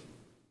police are doing.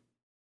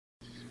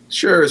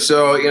 Sure.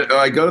 So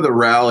I go to the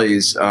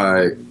rallies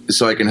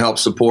so I can help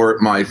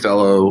support my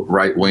fellow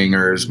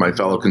right-wingers, my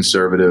fellow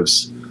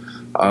conservatives,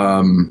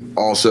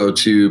 also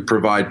to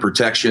provide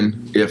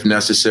protection if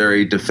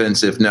necessary,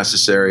 defense if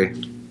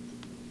necessary.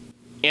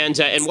 And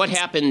what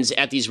happens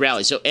at these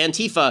rallies? So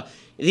Antifa,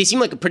 they seem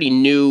like a pretty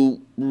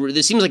new.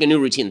 This seems like a new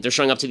routine that they're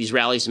showing up to these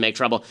rallies to make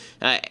trouble.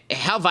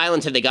 How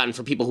violent have they gotten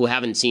for people who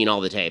haven't seen all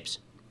the tapes?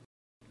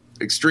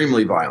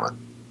 Extremely violent.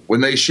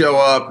 When they show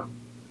up,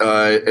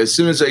 as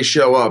soon as they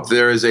show up,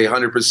 there is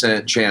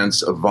 100%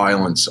 chance of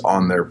violence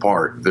on their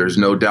part. There's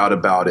no doubt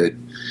about it.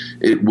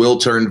 It will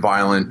turn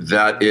violent.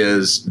 That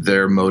is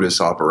their modus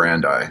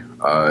operandi.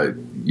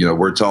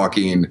 We're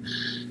talking.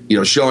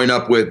 Showing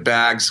up with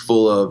bags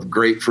full of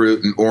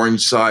grapefruit and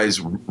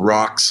orange-sized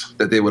rocks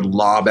that they would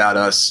lob at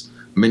us.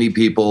 Many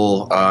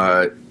people,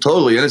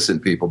 totally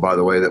innocent people, by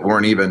the way, that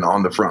weren't even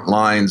on the front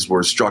lines,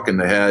 were struck in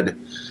the head.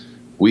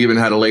 We even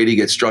had a lady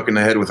get struck in the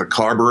head with a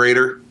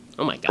carburetor.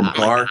 Oh, my God. From a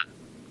car.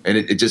 And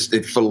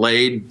it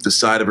filleted the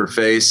side of her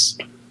face.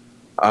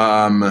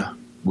 At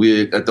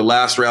the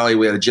last rally,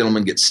 we had a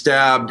gentleman get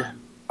stabbed.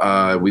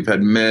 We've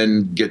had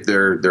men get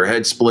their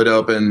head split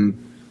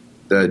open.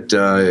 That,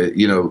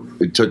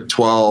 it took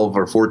 12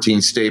 or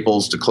 14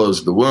 staples to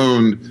close the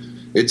wound.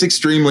 It's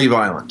extremely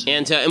violent.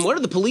 And what are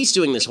the police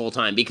doing this whole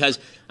time? Because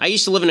I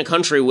used to live in a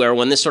country where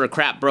when this sort of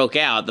crap broke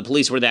out, the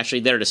police were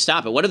actually there to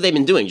stop it. What have they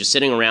been doing? Just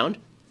sitting around?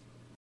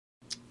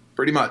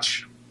 Pretty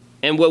much.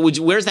 And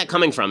where's that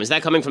coming from? Is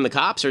that coming from the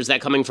cops or is that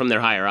coming from their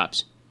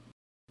higher-ups?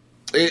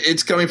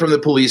 It's coming from the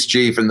police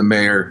chief and the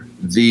mayor.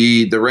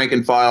 The rank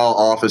and file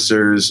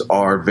officers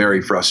are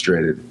very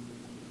frustrated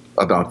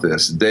about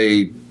this.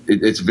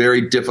 It's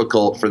very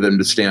difficult for them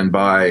to stand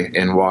by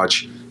and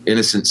watch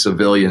innocent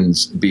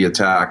civilians be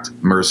attacked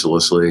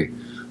mercilessly.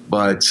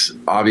 But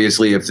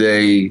obviously, if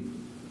they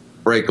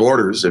break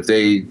orders, if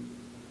they,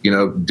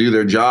 do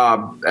their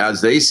job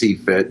as they see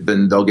fit,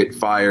 then they'll get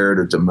fired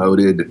or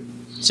demoted.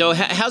 So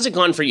how's it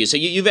gone for you? So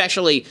you've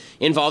actually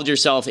involved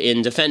yourself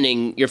in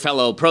defending your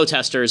fellow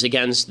protesters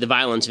against the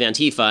violence of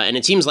Antifa, and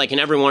it seems like in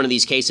every one of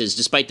these cases,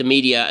 despite the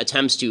media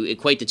attempts to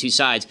equate the two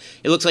sides,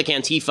 it looks like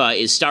Antifa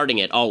is starting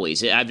it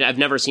always. I've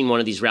never seen one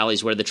of these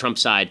rallies where the Trump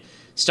side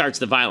starts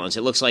the violence.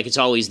 It looks like it's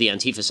always the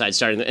Antifa side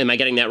starting. Am I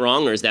getting that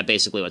wrong, or is that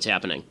basically what's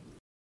happening?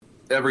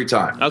 Every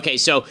time. Okay,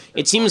 so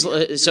it seems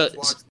so.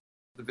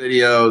 The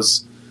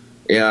videos.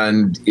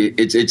 And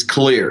it's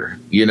clear,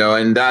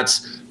 and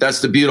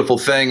that's the beautiful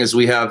thing is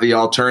we have the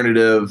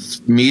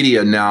alternative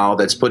media now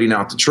that's putting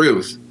out the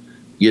truth,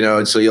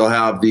 and so you'll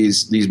have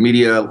these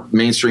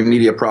mainstream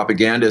media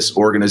propagandist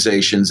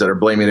organizations that are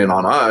blaming it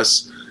on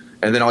us.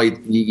 And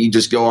then you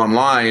just go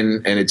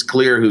online and it's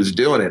clear who's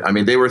doing it. I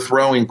mean, they were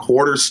throwing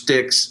quarter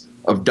sticks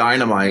of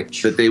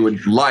dynamite that they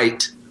would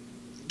light,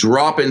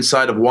 drop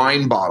inside of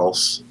wine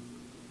bottles,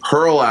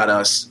 hurl at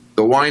us.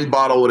 The wine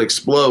bottle would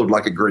explode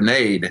like a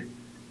grenade.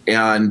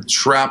 And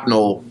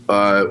shrapnel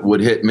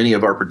would hit many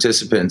of our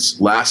participants,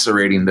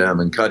 lacerating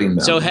them and cutting them.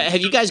 So have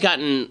you guys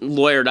gotten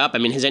lawyered up? I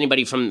mean, has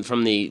anybody from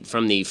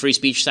the free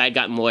speech side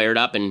gotten lawyered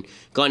up and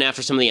gone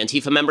after some of the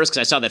Antifa members? Because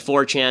I saw that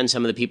 4chan,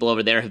 some of the people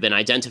over there have been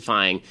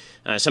identifying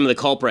some of the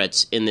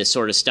culprits in this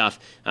sort of stuff.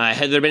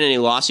 Have there been any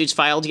lawsuits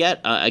filed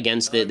yet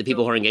against the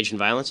people who are engaged in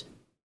violence?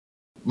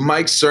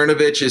 Mike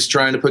Cernovich is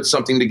trying to put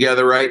something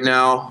together right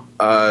now.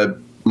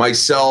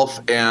 myself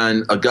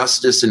and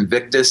Augustus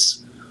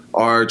Invictus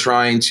are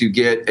trying to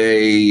get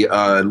a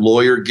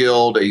lawyer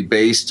guild, a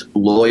based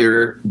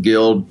lawyer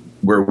guild,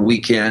 where we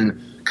can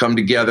come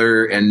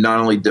together and not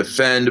only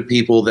defend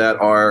people that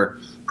are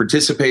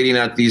participating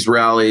at these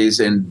rallies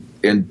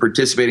and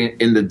participating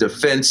in the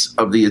defense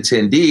of the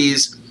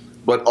attendees,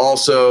 but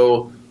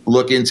also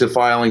look into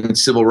filing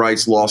civil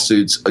rights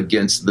lawsuits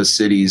against the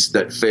cities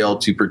that fail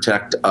to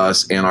protect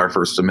us and our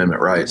First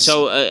Amendment rights.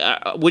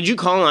 So would you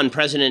call on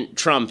President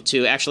Trump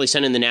to actually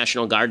send in the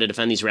National Guard to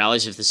defend these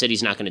rallies if the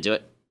city's not going to do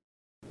it?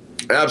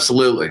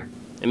 Absolutely.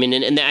 I mean,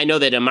 and I know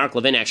that Mark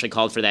Levin actually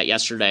called for that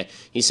yesterday.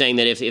 He's saying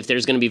that if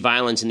there's going to be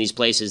violence in these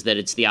places, that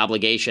it's the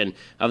obligation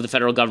of the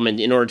federal government,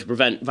 in order to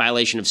prevent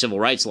violation of civil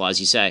rights laws,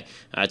 you say,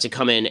 to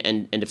come in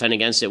and defend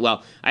against it.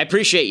 Well, I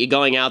appreciate you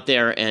going out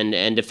there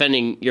and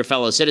defending your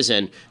fellow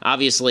citizen.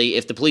 Obviously,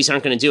 if the police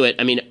aren't going to do it,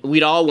 I mean,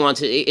 we'd all want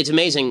to. It's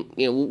amazing.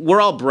 You know,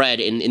 we're all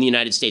bred in the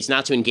United States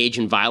not to engage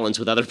in violence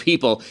with other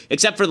people,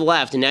 except for the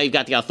left. And now you've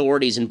got the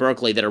authorities in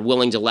Berkeley that are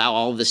willing to allow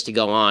all of this to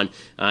go on.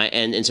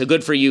 And so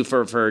good for you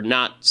for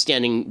not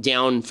standing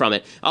down from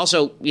it.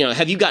 Also, you know,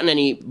 have you gotten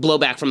any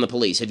blowback from the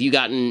police? Have you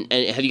gotten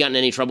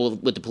any trouble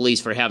with the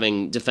police for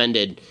having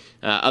defended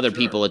other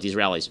people at these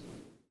rallies?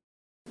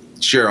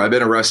 Sure. I've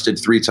been arrested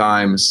 3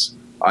 times.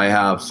 I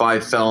have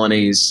 5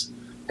 felonies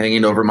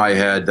hanging over my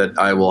head that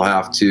I will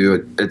have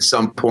to, at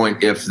some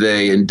point, if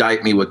they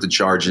indict me with the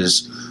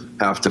charges,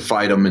 have to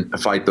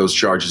fight those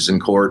charges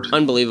in court.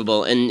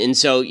 Unbelievable. And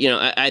so, you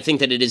know, I think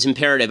that it is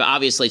imperative.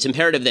 Obviously, it's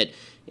imperative that,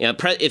 you know,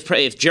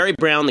 if Jerry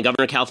Brown, the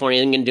governor of California,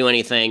 isn't going to do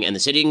anything and the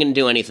city isn't going to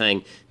do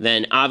anything,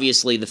 then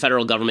obviously the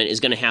federal government is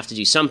going to have to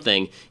do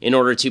something in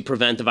order to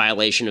prevent the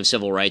violation of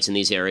civil rights in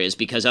these areas,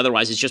 because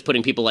otherwise it's just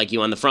putting people like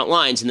you on the front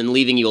lines and then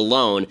leaving you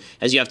alone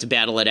as you have to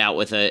battle it out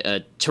with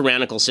a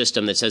tyrannical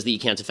system that says that you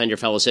can't defend your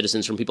fellow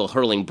citizens from people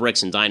hurling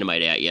bricks and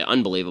dynamite at you.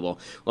 Unbelievable.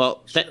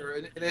 Well, sure.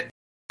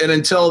 And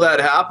until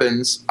that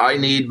happens, I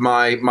need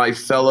my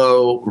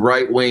fellow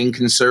right-wing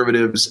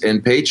conservatives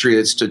and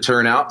patriots to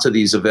turn out to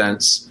these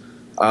events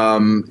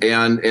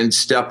and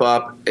step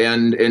up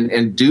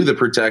and do the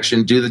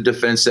protection, do the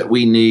defense that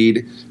we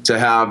need to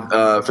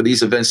have for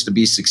these events to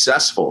be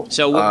successful.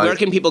 So where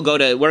can people go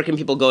to work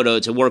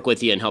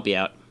with you and help you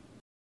out?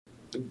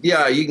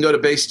 Yeah, you can go to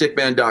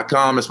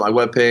basestickman.com. It's my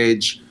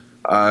webpage.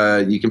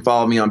 You can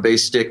follow me on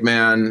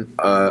basestickman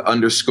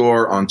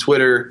 _ on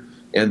Twitter.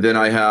 And then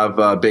I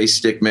have Base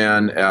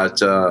Stickman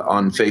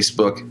on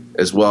Facebook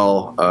as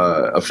well,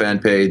 a fan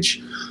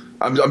page.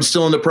 I'm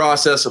still in the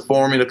process of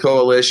forming a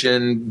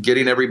coalition,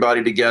 getting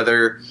everybody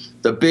together.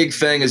 The big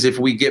thing is if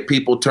we get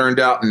people turned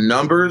out in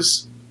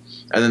numbers,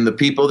 and then the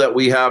people that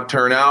we have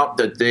turn out,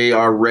 that they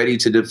are ready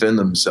to defend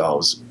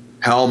themselves.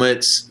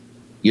 Helmets,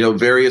 you know,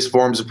 various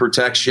forms of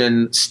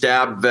protection,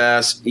 stab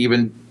vests,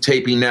 even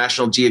taping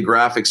National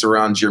Geographics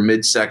around your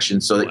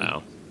midsection so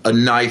that a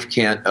knife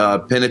can't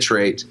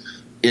penetrate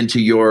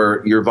into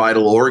your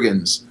vital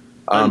organs.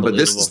 But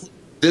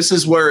this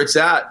is where it's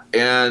at,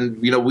 and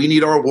you know, we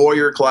need our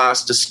warrior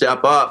class to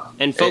step up.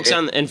 And folks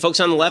on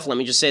the left, let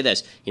me just say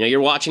this: you know,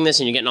 you're watching this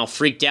and you're getting all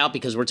freaked out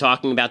because we're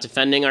talking about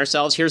defending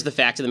ourselves. Here's the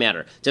fact of the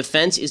matter: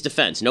 defense is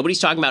defense. Nobody's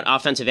talking about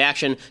offensive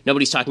action.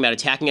 Nobody's talking about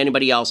attacking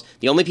anybody else.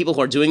 The only people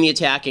who are doing the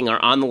attacking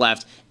are on the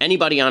left.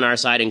 Anybody on our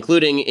side,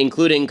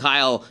 including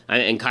Kyle,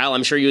 and Kyle,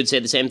 I'm sure you would say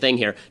the same thing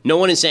here. No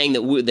one is saying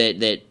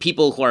that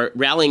people who are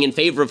rallying in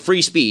favor of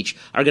free speech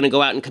are going to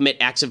go out and commit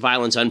acts of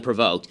violence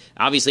unprovoked.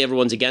 Obviously,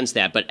 everyone's against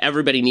that, but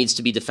everybody needs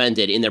to be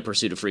defended in their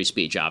pursuit of free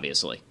speech,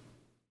 obviously.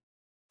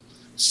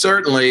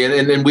 Certainly,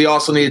 and we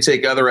also need to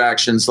take other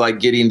actions like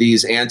getting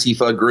these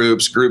Antifa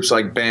groups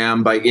like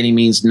BAM, By Any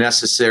Means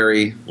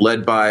Necessary,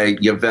 led by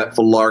Yvette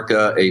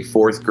Falarca, a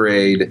 4th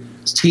grade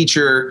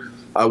teacher.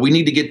 We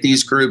need to get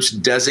these groups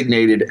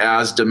designated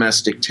as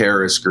domestic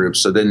terrorist groups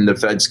so then the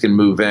feds can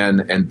move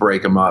in and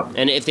break them up.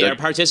 And if they are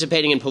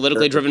participating in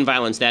politically driven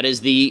violence, that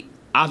is the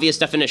obvious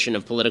definition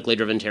of politically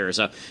driven terror.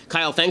 So,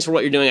 Kyle, thanks for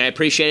what you're doing. I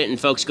appreciate it. And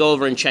folks, go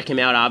over and check him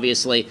out,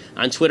 obviously,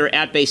 on Twitter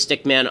at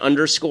BaseStickman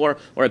 _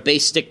 or at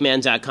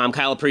BaseStickman.com.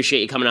 Kyle,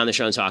 appreciate you coming on the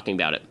show and talking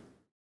about it.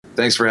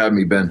 Thanks for having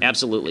me, Ben.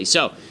 Absolutely.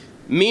 So,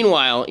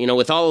 meanwhile, you know,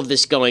 with all of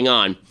this going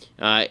on,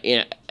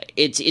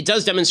 it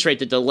does demonstrate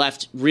that the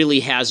left really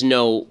has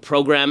no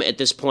program at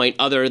this point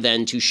other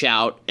than to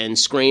shout and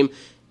scream.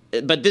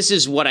 But this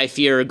is what I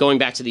fear, going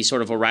back to the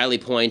sort of O'Reilly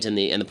point and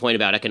the point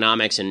about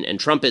economics and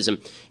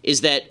Trumpism,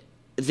 is that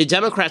the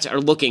Democrats are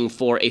looking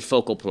for a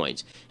focal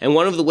point. And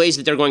one of the ways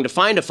that they're going to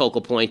find a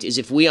focal point is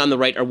if we on the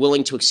right are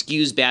willing to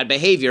excuse bad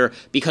behavior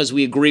because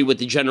we agree with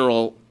the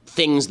general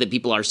things that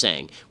people are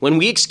saying. When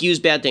we excuse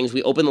bad things,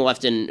 we open the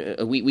left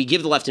we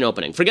give the left an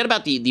opening. Forget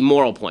about the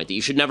moral point that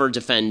you should never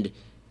defend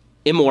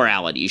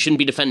immorality. You shouldn't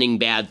be defending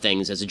bad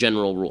things as a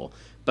general rule.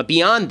 But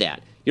beyond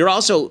that, you're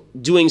also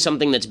doing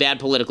something that's bad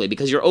politically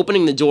because you're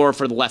opening the door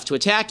for the left to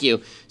attack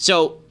you.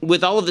 So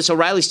with all of this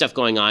O'Reilly stuff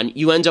going on,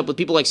 you end up with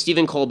people like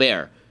Stephen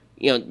Colbert,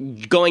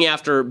 going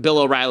after Bill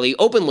O'Reilly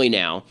openly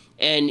now,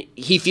 and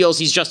he feels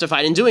he's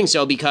justified in doing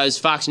so because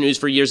Fox News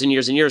for years and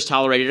years and years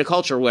tolerated a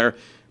culture where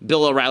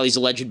Bill O'Reilly's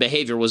alleged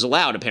behavior was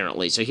allowed,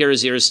 apparently. So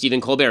here's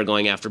Stephen Colbert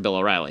going after Bill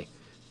O'Reilly.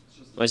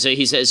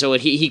 He says so.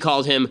 He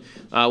called him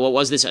what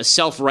was this? A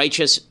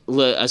self-righteous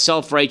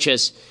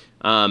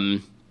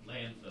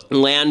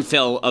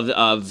landfill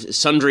of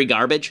sundry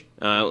garbage,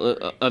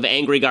 of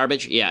angry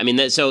garbage. Yeah, I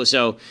mean,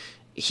 so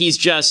he's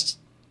just.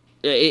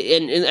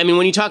 And I mean,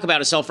 when you talk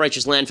about a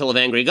self-righteous landfill of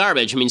angry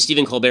garbage, I mean,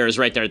 Stephen Colbert is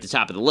right there at the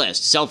top of the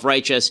list.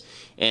 Self-righteous,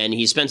 and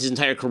he spent his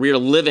entire career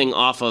living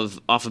off of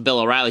Bill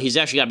O'Reilly. He's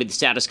actually got to be the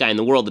saddest guy in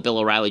the world that Bill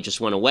O'Reilly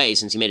just went away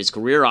since he made his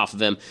career off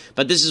of him.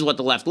 But this is what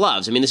the left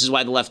loves. I mean, this is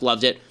why the left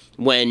loved it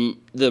when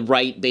the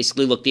right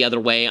basically looked the other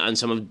way on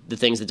some of the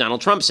things that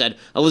Donald Trump said.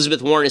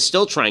 Elizabeth Warren is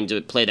still trying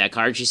to play that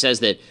card. She says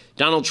that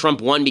Donald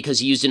Trump won because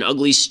he used an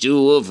ugly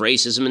stew of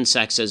racism and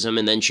sexism,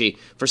 and then she,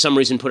 for some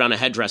reason, put on a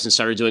headdress and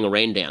started doing a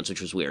rain dance,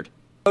 which was weird.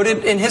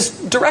 Voted in his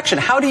direction.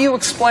 How do you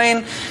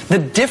explain the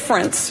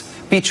difference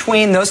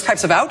between those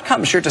types of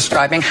outcomes you're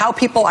describing, how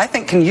people, I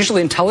think, can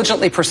usually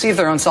intelligently perceive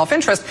their own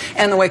self-interest,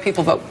 and the way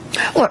people vote?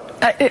 Look,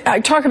 I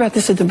talk about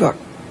this in the book.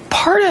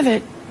 Part of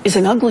it is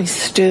an ugly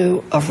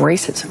stew of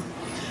racism.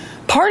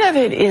 Part of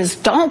it is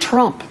Donald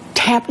Trump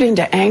tapped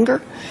into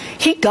anger.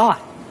 He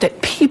got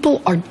that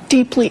people are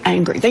deeply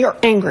angry. They are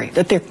angry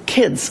that their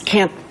kids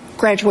can't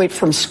graduate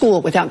from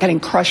school without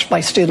getting crushed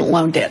by student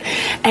loan debt.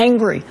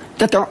 Angry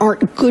that there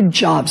aren't good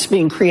jobs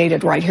being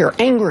created right here.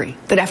 Angry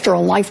that after a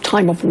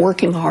lifetime of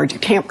working hard, you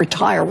can't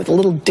retire with a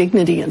little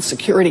dignity and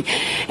security.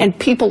 And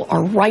people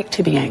are right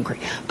to be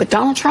angry. But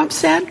Donald Trump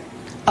said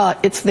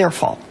it's their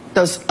fault.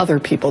 Those other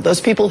people,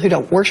 those people who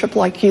don't worship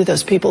like you,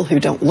 those people who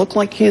don't look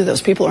like you,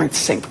 those people who aren't the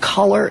same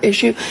color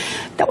as you.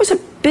 That was a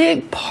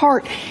big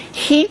part.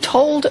 He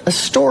told a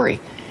story.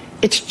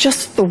 It's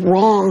just the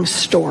wrong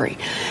story.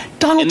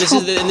 Donald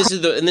Trump.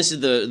 This is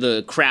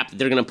the crap that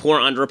they're going to pour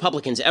onto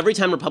Republicans. Every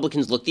time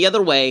Republicans look the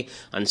other way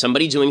on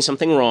somebody doing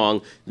something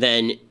wrong,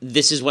 then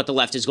this is what the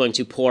left is going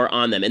to pour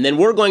on them. And then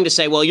we're going to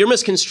say, well, you're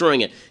misconstruing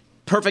it.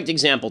 Perfect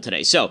example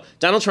today. So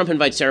Donald Trump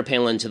invites Sarah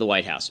Palin to the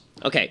White House.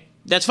 Okay,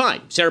 that's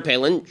fine. Sarah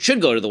Palin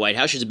should go to the White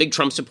House. She's a big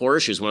Trump supporter.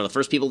 She was one of the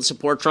first people to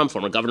support Trump,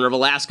 former governor of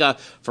Alaska,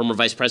 former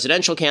vice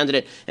presidential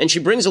candidate. And she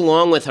brings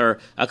along with her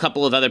a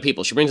couple of other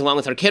people. She brings along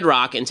with her Kid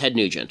Rock and Ted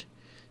Nugent.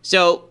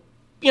 So,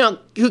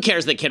 who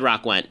cares that Kid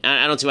Rock went?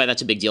 I don't see why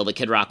that's a big deal that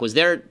Kid Rock was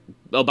there.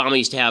 Obama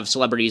used to have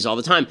celebrities all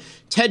the time.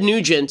 Ted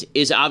Nugent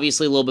is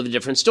obviously a little bit of a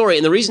different story.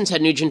 And the reason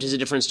Ted Nugent is a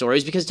different story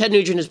is because Ted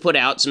Nugent has put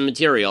out some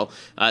material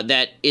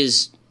that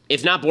is,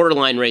 if not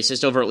borderline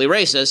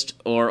racist,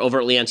 or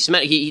overtly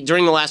anti-Semitic.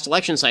 During the last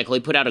election cycle, he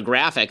put out a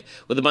graphic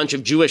with a bunch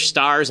of Jewish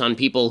stars on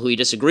people who he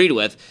disagreed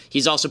with.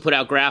 He's also put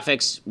out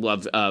graphics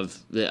of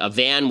a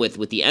van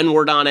with the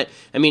N-word on it.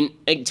 I mean,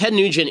 Ted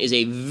Nugent is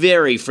a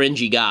very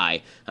fringy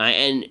guy.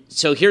 And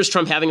so here's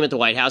Trump having him at the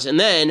White House, and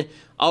then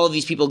all of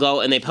these people go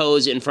and they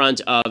pose in front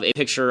of a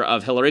picture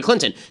of Hillary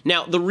Clinton.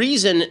 Now, the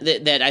reason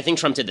that I think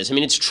Trump did this, I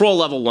mean, it's troll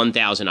level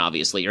 1,000,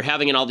 obviously. You're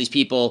having in all these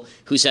people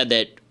who said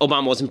that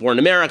Obama wasn't born in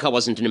America,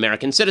 wasn't an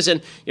American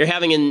citizen. You're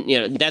having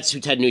that's who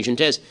Ted Nugent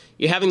is.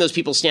 You're having those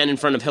people stand in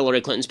front of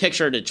Hillary Clinton's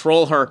picture to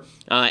troll her.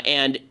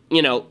 And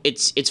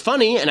it's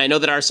funny. And I know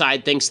that our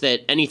side thinks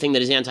that anything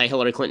that is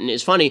anti-Hillary Clinton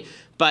is funny,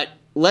 but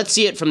let's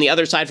see it from the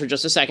other side for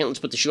just a second. Let's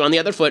put the shoe on the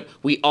other foot.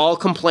 We all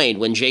complained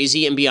when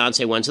Jay-Z and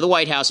Beyonce went to the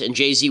White House and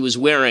Jay-Z was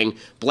wearing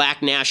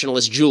black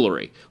nationalist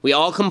jewelry. We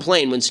all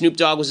complained when Snoop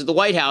Dogg was at the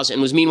White House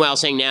and was meanwhile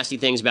saying nasty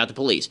things about the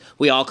police.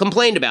 We all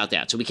complained about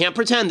that. So we can't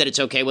pretend that it's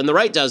okay when the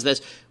right does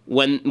this,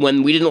 when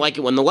we didn't like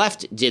it when the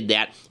left did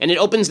that. And it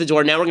opens the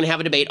door. Now we're going to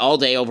have a debate all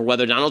day over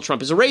whether Donald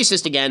Trump is a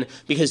racist again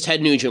because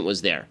Ted Nugent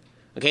was there.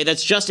 Okay,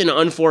 that's just an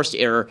unforced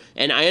error,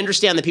 and I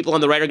understand that people on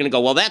the right are going to go,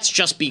 well, that's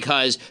just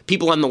because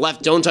people on the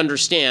left don't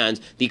understand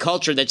the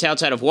culture that's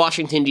outside of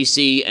Washington,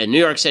 D.C. and New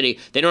York City.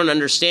 They don't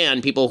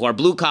understand people who are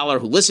blue-collar,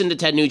 who listen to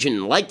Ted Nugent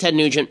and like Ted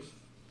Nugent.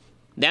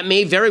 That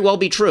may very well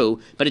be true,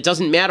 but it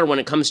doesn't matter when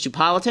it comes to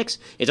politics.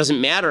 It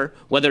doesn't matter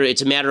whether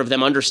it's a matter of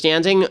them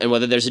understanding and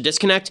whether there's a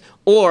disconnect,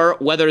 or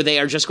whether they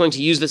are just going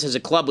to use this as a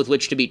club with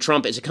which to beat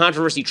Trump. It's a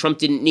controversy Trump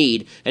didn't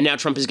need, and now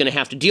Trump is going to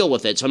have to deal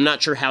with it. So I'm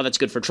not sure how that's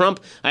good for Trump.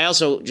 I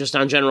also, just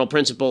on general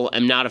principle,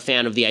 am not a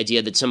fan of the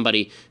idea that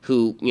somebody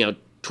who,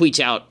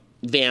 tweets out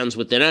vans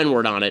with an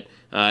N-word on it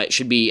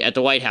should be at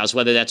the White House,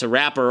 whether that's a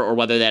rapper or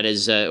whether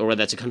that's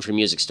a country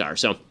music star.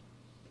 So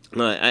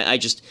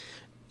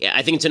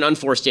I think it's an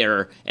unforced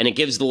error, and it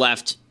gives the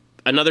left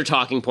another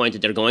talking point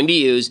that they're going to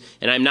use,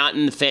 and I'm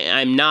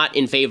not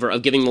in favor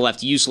of giving the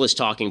left useless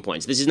talking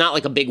points. This is not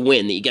like a big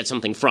win that you get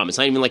something from. It's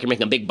not even like you're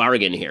making a big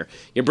bargain here.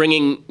 You're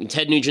bringing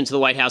Ted Nugent to the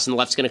White House, and the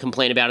left's going to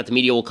complain about it. The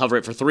media will cover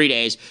it for 3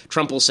 days.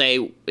 Trump will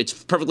say it's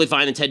perfectly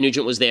fine that Ted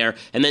Nugent was there,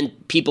 and then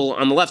people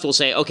on the left will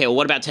say, okay, well,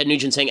 what about Ted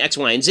Nugent saying X,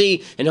 Y, and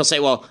Z? And he'll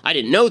say, well, I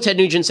didn't know Ted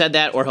Nugent said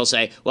that, or he'll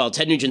say, well,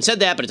 Ted Nugent said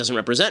that, but it doesn't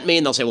represent me,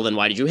 and they'll say, well, then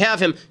why did you have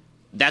him?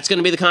 That's going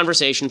to be the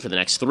conversation for the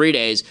next 3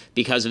 days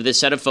because of this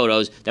set of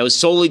photos that was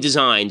solely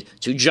designed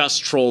to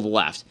just troll the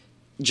left.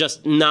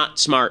 Just not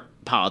smart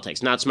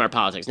politics, not smart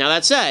politics. Now,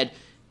 that said,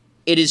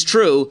 it is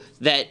true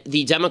that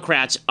the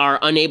Democrats are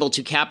unable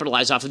to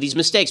capitalize off of these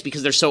mistakes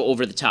because they're so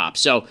over the top.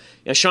 So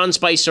Sean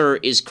Spicer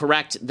is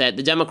correct that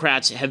the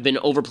Democrats have been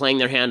overplaying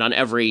their hand on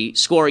every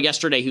score.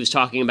 Yesterday, he was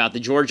talking about the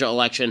Georgia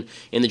election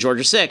in the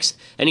Georgia 6th,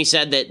 and he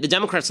said that the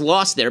Democrats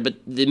lost there, but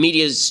the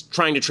media is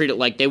trying to treat it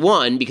like they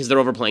won because they're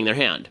overplaying their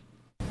hand.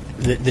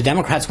 The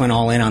Democrats went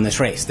all in on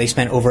this race. They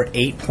spent over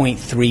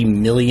 $8.3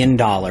 million.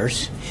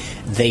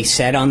 They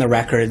said on the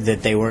record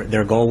that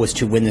their goal was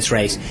to win this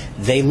race.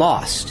 They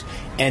lost.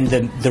 And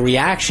the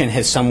reaction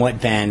has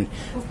somewhat been,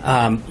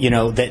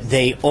 that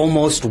they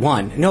almost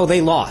won. No,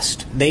 they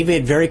lost. They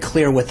made very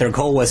clear what their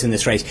goal was in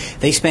this race.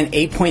 They spent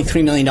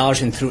 $8.3 million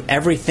and threw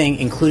everything,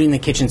 including the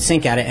kitchen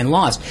sink, at it and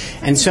lost.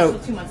 And so,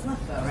 2 months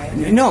left, though, right?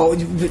 No,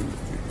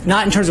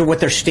 not in terms of what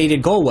their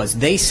stated goal was.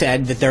 They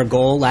said that their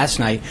goal last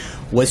night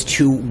was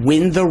to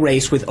win the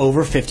race with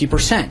over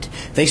 50%.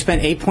 They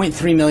spent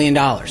 $8.3 million.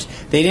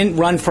 They didn't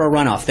run for a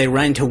runoff. They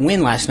ran to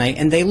win last night,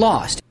 and they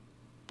lost.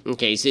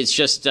 Okay, so it's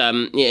just,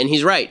 and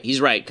he's right. He's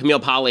right.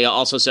 Camille Paglia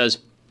also says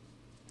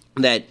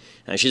that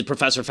she's a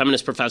professor,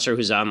 feminist professor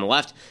who's on the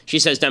left. She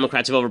says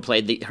Democrats have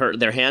overplayed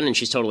their hand, and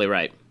she's totally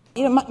right.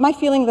 My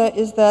feeling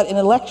is that an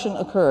election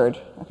occurred,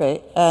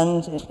 okay,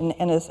 and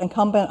it's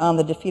incumbent on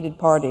the defeated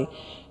party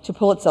to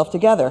pull itself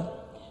together,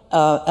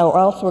 or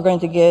else we're going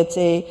to get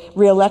a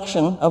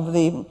re-election of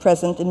the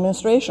present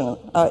administration.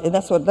 And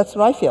that's what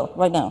I feel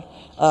right now.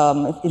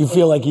 You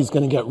feel like he's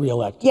going to get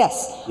reelected?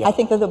 Yes. Yeah. I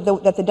think that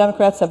the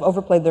Democrats have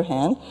overplayed their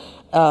hand.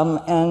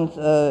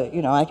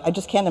 I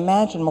just can't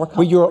imagine more.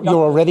 Well, you're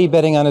already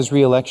betting on his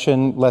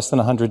reelection less than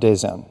 100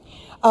 days in.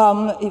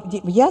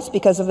 Yes,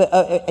 because of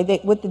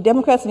what the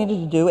Democrats needed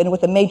to do, and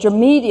what the major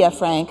media,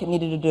 Frank,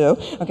 needed to do,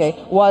 okay,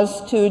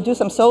 was to do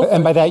some soul.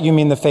 And by that you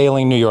mean the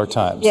failing New York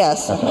Times.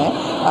 Yes.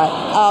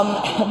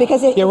 Okay.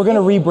 Because we're going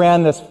to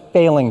rebrand this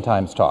failing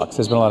Times Talks.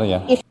 There's been a lot of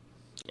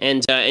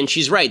And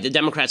she's right. The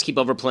Democrats keep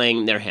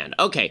overplaying their hand.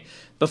 Okay,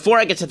 before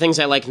I get to things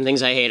I like and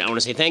things I hate, I want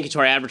to say thank you to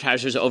our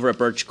advertisers over at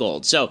Birch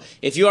Gold. So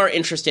if you are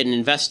interested in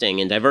investing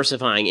and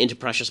diversifying into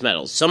precious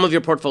metals, some of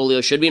your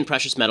portfolio should be in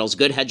precious metals.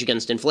 Good hedge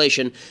against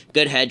inflation,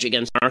 good hedge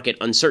against market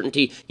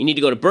uncertainty. You need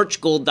to go to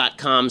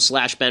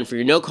birchgold.com/Ben for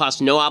your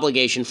no-cost,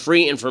 no-obligation,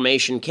 free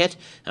information kit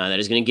that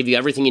is going to give you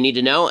everything you need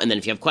to know. And then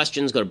if you have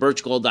questions, go to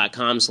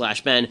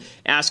birchgold.com/Ben.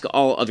 Ask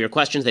all of your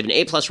questions. They have an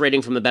A+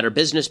 rating from the Better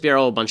Business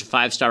Bureau, a bunch of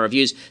 5-star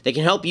reviews. They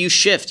can help you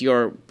shift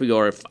your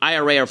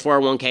IRA or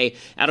 401k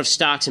out of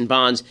stocks and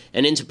bonds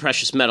and into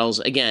precious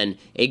metals. Again,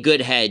 a good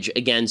hedge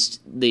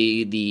against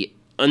the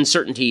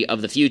uncertainty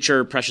of the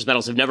future. Precious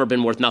metals have never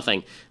been worth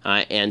nothing,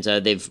 and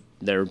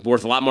they're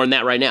worth a lot more than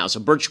that right now. So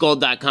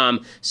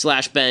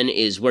birchgold.com/Ben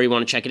is where you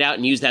want to check it out,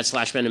 and use that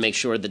 /Ben to make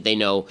sure that they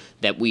know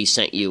that we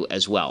sent you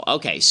as well.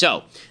 Okay,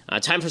 so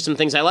time for some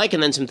things I like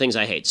and then some things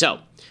I hate. So,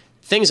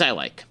 things I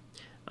like.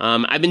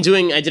 I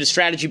did a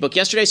strategy book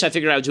yesterday, so I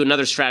figured I would do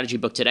another strategy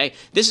book today.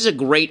 This is a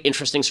great,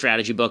 interesting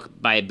strategy book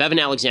by Bevan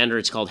Alexander.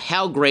 It's called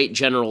How Great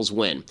Generals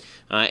Win.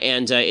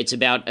 It's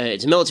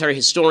a military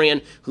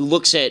historian who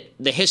looks at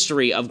the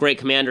history of great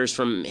commanders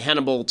from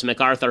Hannibal to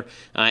MacArthur,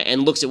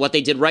 and looks at what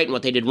they did right and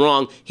what they did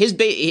wrong.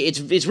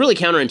 It's really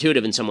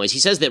counterintuitive in some ways. He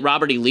says that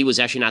Robert E. Lee was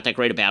actually not that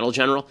great a battle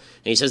general,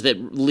 and he says that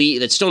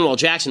Stonewall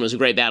Jackson was a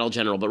great battle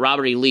general, but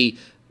Robert E. Lee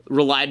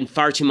relied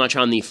far too much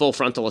on the full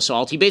frontal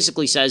assault. He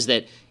basically says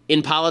that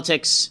in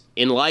politics,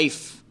 in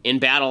life, in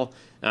battle,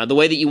 the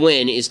way that you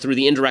win is through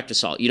the indirect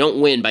assault. You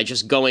don't win by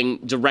just going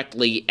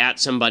directly at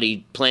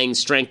somebody, playing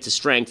strength to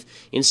strength.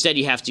 Instead,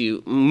 you have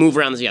to move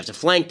around. You have to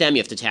flank them.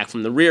 You have to attack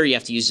from the rear. You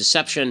have to use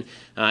deception.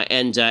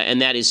 And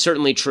that is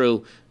certainly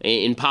true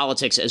in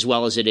politics as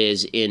well as it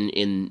is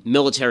in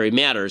military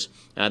matters.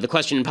 The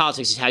question in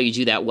politics is how you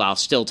do that while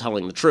still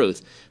telling the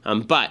truth.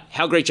 But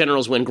How Great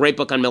Generals Win, great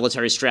book on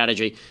military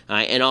strategy,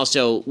 and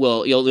also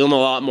you'll know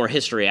a lot more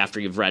history after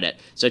you've read it.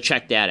 So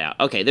check that out.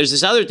 Okay, there's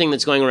this other thing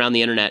that's going around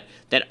the internet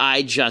that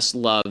I just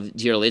love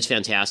dearly. It's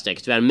fantastic.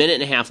 It's about a minute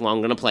and a half long.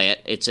 I'm going to play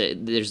it.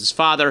 There's this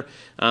father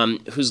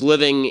who's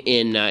living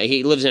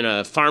he lives in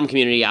a farm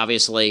community,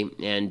 obviously,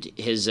 and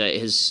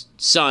his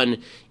son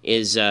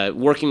is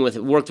worked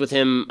with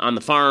him on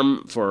the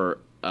farm for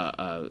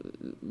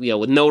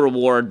with no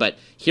reward. But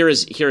here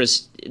is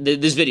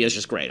this video is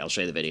just great. I'll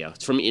show you the video.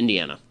 It's from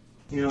Indiana.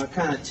 I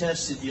kind of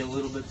tested you a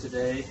little bit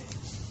today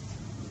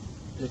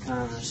to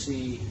kind of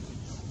see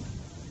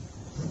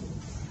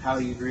how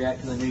you'd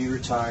react because I knew you were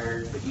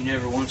tired, but you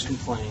never once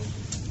complained.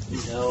 You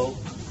helped,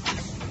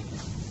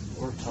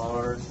 worked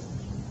hard.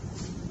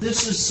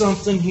 This is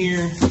something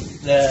here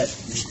that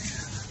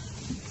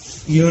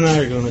you and I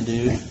are going to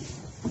do,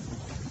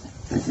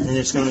 and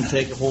it's going to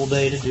take a whole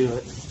day to do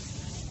it.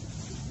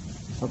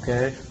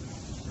 Okay,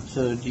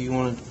 so do you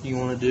want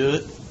to do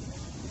it?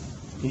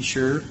 You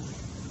sure?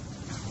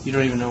 You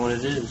don't even know what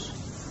it is.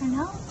 I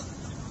know.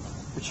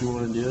 But you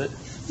want to do it?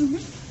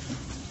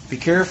 Mm-hmm. Be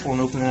careful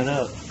and open that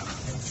up.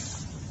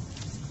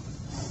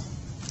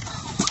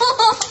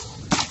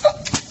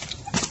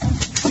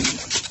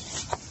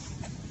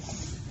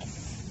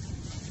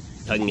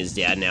 Hugging his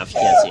dad now if you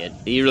can't see it.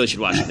 You really should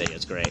watch the video.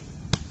 It's great.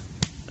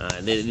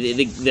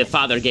 The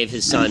father gave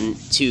his son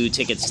 2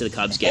 tickets to the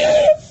Cubs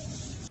game.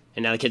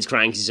 And now the kid's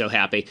crying because he's so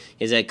happy.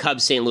 He's at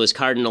Cubs St. Louis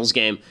Cardinals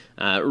game.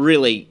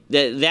 Really,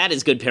 that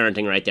is good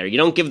parenting right there. You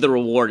don't give the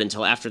reward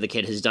until after the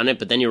kid has done it,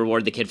 but then you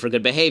reward the kid for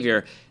good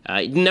behavior.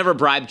 You never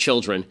bribe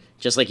children,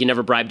 just like you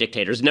never bribe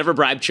dictators. Never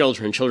bribe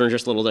children. Children are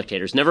just little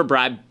dictators. Never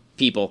bribe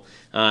people.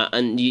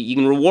 And you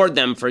can reward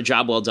them for a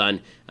job well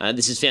done.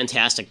 This is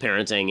fantastic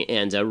parenting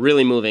and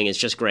really moving. It's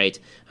just great.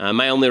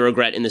 My only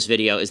regret in this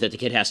video is that the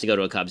kid has to go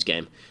to a Cubs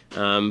game.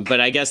 But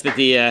I guess that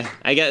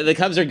the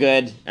Cubs are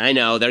good. I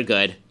know they're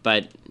good,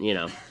 but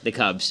the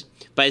Cubs.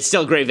 But it's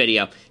still a great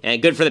video and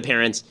good for the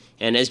parents.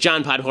 And as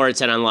John Podhoretz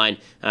said online,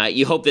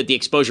 you hope that the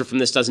exposure from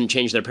this doesn't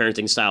change their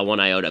parenting style one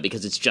iota,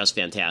 because it's just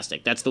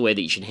fantastic. That's the way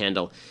that you should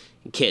handle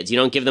kids. You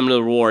don't give them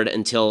the reward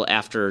until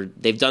after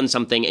they've done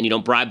something, and you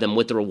don't bribe them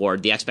with the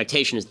reward. The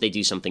expectation is that they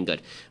do something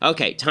good.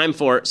 Okay, time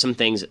for some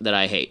things that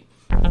I hate.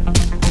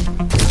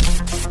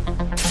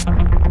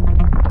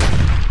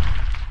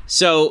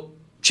 So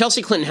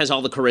Chelsea Clinton has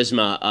all the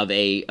charisma of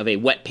a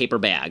wet paper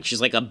bag. She's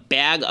like a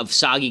bag of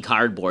soggy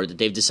cardboard that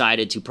they've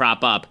decided to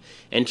prop up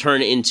and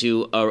turn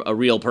into a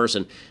real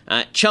person.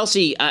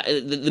 Chelsea,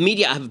 the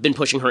media have been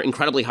pushing her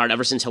incredibly hard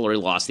ever since Hillary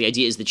lost. The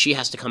idea is that she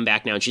has to come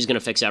back now and she's going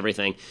to fix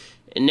everything.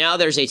 And now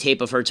there's a tape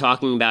of her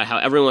talking about how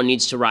everyone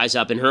needs to rise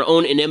up in her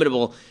own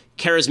inimitable,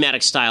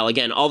 charismatic style.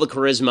 Again, all the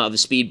charisma of a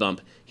speed bump.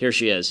 Here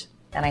she is.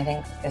 And I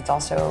think it's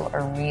also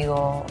a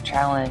real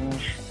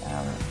challenge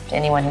to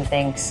anyone who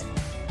thinks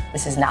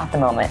this is not the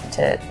moment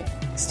to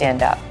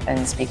stand up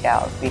and speak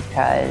out,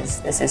 because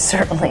this is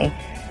certainly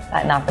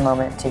not the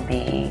moment to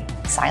be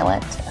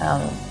silent.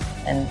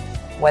 And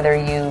whether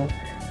you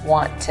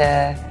want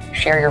to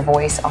share your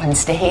voice on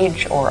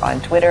stage or on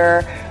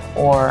Twitter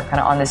or kind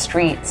of on the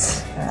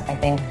streets, I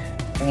think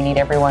we need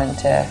everyone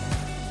to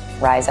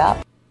rise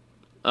up.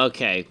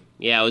 Okay.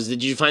 Yeah,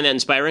 did you find that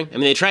inspiring? I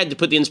mean, they tried to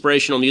put the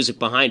inspirational music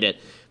behind it,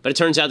 but it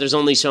turns out there's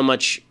only so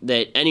much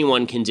that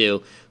anyone can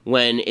do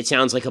when it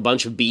sounds like a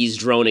bunch of bees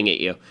droning at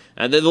you.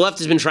 The left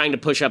has been trying to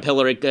push up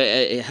Hillary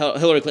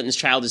Clinton's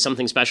child as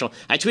something special.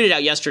 I tweeted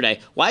out yesterday,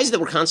 why is it that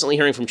we're constantly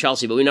hearing from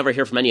Chelsea, but we never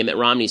hear from any of Mitt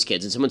Romney's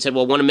kids? And someone said,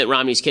 well, one of Mitt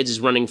Romney's kids is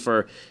running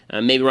for,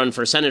 maybe running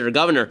for Senate or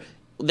governor.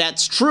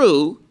 That's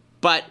true,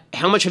 but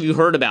how much have you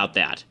heard about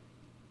that?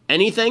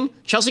 Anything?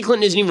 Chelsea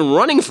Clinton isn't even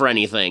running for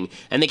anything,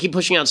 and they keep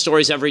pushing out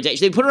stories every day.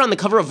 They put her on the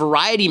cover of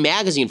Variety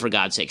magazine, for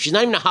God's sake. She's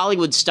not even a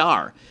Hollywood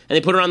star, and they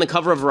put her on the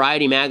cover of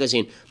Variety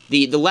magazine.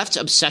 The left's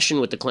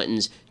obsession with the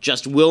Clintons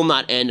just will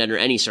not end under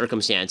any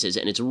circumstances,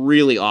 and it's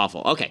really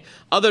awful. Okay,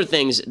 other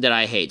things that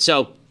I hate.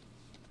 So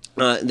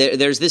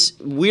there's this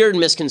weird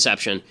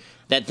misconception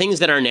that things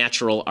that are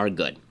natural are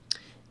good.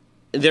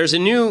 There's a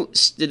new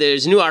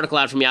article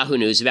out from Yahoo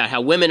News about how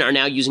women are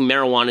now using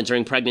marijuana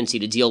during pregnancy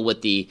to deal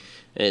with the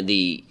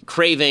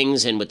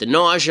cravings and with the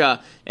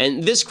nausea.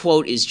 And this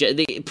quote is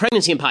the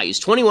pregnancy and pot use.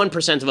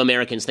 21% of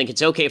Americans think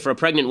it's okay for a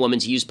pregnant woman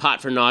to use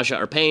pot for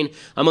nausea or pain.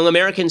 Among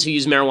Americans who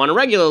use marijuana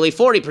regularly,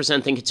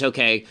 40% think it's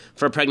okay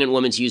for a pregnant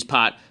woman to use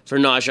pot for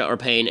nausea or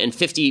pain, and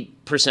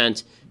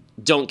 50%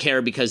 don't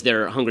care because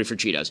they're hungry for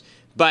Cheetos.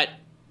 But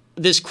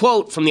this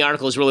quote from the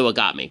article is really what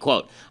got me.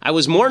 Quote, I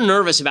was more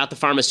nervous about the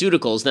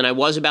pharmaceuticals than I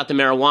was about the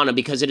marijuana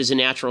because it is a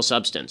natural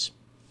substance.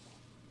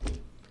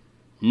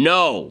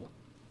 No,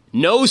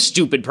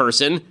 stupid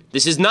person.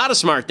 This is not a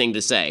smart thing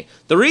to say.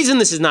 The reason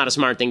this is not a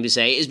smart thing to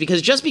say is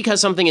because just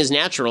because something is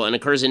natural and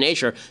occurs in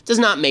nature does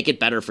not make it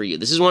better for you.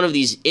 This is one of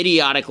these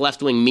idiotic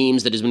left-wing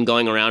memes that has been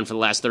going around for the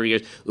last 30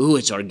 years. Ooh,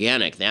 it's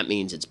organic. That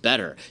means it's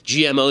better.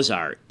 GMOs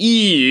are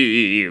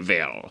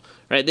evil.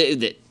 Right?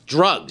 The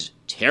drugs,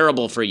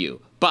 terrible for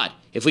you. But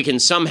if we can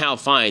somehow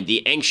find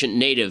the ancient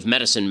native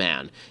medicine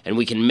man and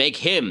we can make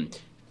him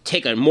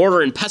take a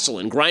mortar and pestle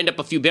and grind up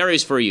a few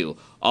berries for you,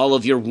 all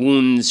of your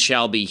wounds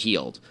shall be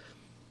healed.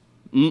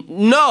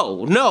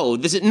 No,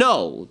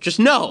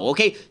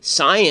 okay?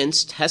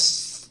 Science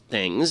tests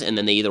things, and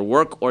then they either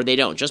work or they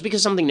don't. Just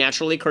because something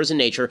naturally occurs in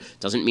nature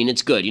doesn't mean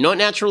it's good. You know what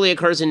naturally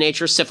occurs in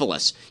nature?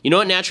 Syphilis. You know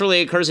what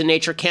naturally occurs in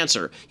nature?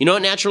 Cancer. You know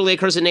what naturally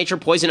occurs in nature?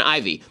 Poison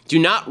ivy. Do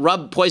not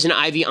rub poison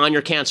ivy on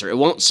your cancer. It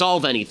won't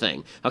solve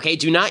anything, okay?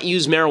 Do not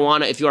use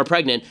marijuana if you are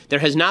pregnant. There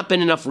has not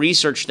been enough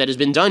research that has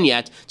been done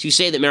yet to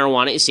say that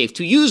marijuana is safe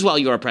to use while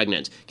you are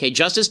pregnant, okay?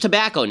 Just as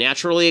tobacco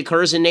naturally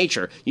occurs in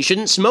nature, you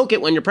shouldn't smoke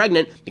it when you're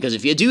pregnant, because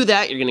if you do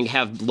that, you're going to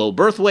have low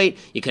birth weight,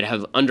 you could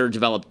have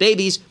underdeveloped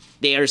babies.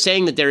 They are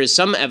saying that there is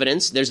some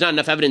evidence. There's not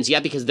enough evidence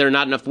yet because there are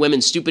not enough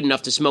women stupid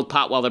enough to smoke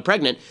pot while they're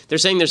pregnant. They're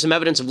saying there's some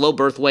evidence of low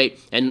birth weight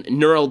and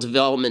neural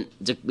development,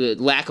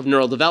 lack of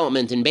neural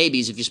development in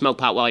babies if you smoke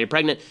pot while you're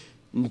pregnant.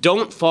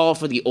 Don't fall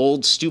for the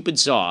old stupid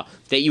saw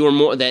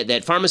that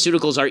that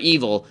pharmaceuticals are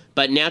evil,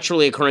 but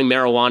naturally occurring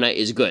marijuana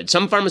is good.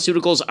 Some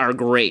pharmaceuticals are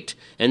great,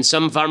 and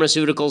some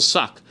pharmaceuticals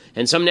suck.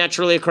 And some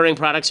naturally occurring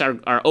products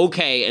are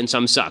okay, and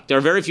some suck. There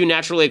are very few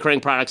naturally occurring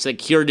products that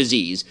cure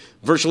disease.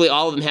 Virtually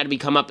all of them had to be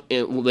come up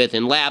with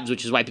in labs,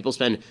 which is why people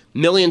spend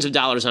millions of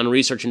dollars on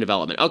research and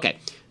development. Okay,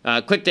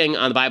 quick thing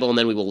on the Bible, and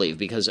then we will leave,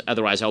 because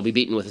otherwise I'll be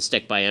beaten with a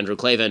stick by Andrew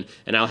Klavan,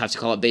 and I'll have to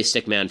call it Base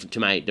Stick Man to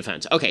my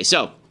defense. Okay,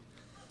 so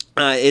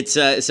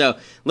So a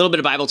little bit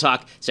of Bible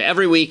talk. So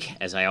every week,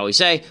 as I always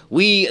say,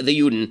 we, the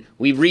Juden,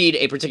 we read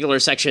a particular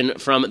section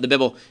from the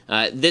Bible.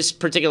 This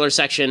particular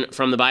section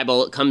from the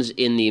Bible comes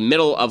in the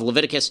middle of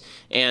Leviticus,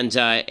 and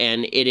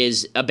it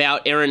is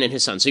about Aaron and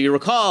his son. So you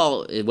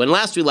recall, when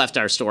last we left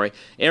our story,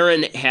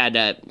 Aaron had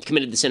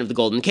committed the sin of the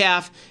golden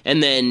calf,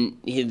 and then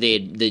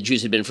the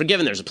Jews had been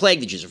forgiven. There's a plague,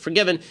 the Jews are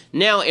forgiven.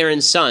 Now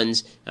Aaron's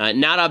sons,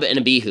 Nadab and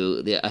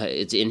Abihu,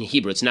 it's in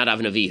Hebrew, it's Nadav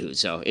and Abihu.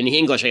 So in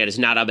English, I got it's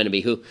Nadab and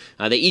Abihu.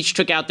 They each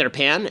took out their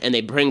pan, and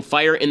they bring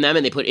fire in them,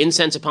 and they put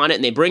incense upon it,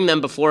 and they bring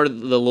them before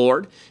the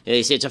Lord. And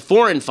they say it's a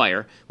foreign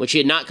fire, which he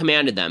had not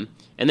commanded them.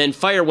 And then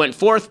fire went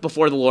forth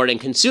before the Lord and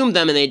consumed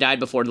them, and they died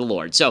before the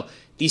Lord. So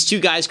these two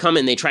guys come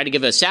and they try to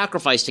give a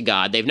sacrifice to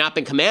God. They've not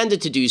been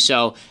commanded to do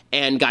so,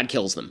 and God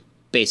kills them,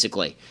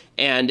 basically.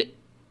 And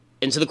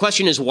so the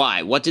question is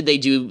why? What did they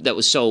do that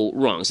was so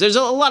wrong? So there's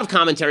a lot of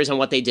commentaries on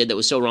what they did that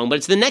was so wrong, but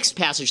it's the next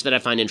passage that I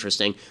find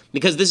interesting,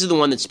 because this is the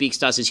one that speaks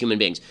to us as human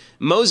beings.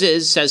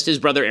 Moses says to his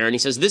brother Aaron, he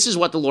says, "This is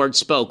what the Lord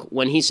spoke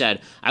when he said,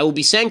 'I will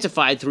be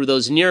sanctified through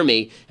those near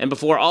me, and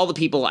before all the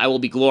people I will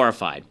be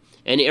glorified.'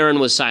 And Aaron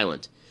was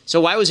silent." So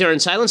why was Aaron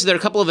silent? So there are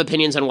a couple of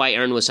opinions on why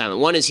Aaron was silent.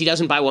 One is he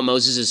doesn't buy what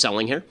Moses is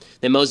selling here.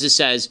 That Moses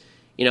says,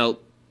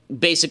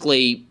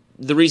 basically,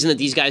 the reason that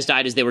these guys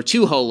died is they were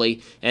too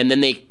holy, and then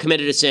they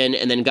committed a sin,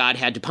 and then God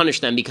had to punish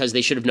them because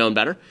they should have known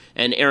better.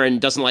 And Aaron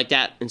doesn't like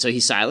that, and so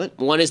he's silent.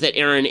 One is that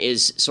Aaron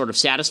is sort of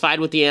satisfied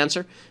with the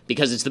answer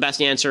because it's the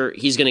best answer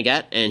he's going to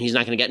get, and he's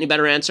not going to get any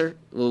better answer.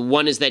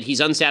 One is that he's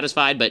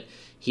unsatisfied, but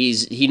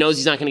he knows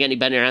he's not going to get any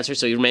better answer,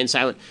 so he remains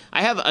silent.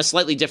 I have a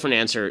slightly different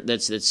answer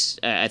that's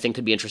I think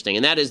could be interesting,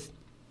 and that is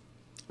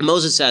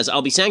Moses says,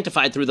 "I'll be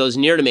sanctified through those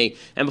near to me,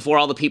 and before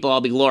all the people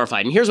I'll be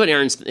glorified." And here's what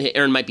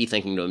Aaron might be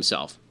thinking to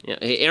himself.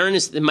 Aaron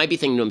might be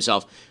thinking to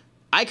himself,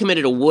 I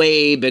committed a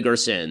way bigger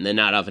sin than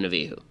Nadav and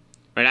Abihu.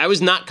 Right? I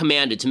was not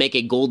commanded to make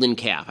a golden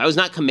calf. I was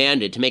not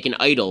commanded to make an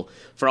idol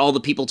for all the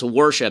people to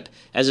worship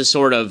as a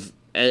sort of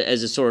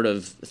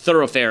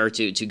thoroughfare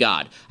to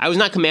God. I was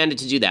not commanded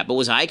to do that. But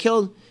was I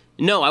killed?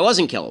 No, I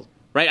wasn't killed.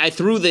 Right? I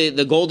threw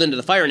the gold into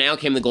the fire, and out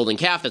came the golden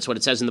calf. That's what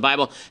it says in the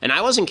Bible. And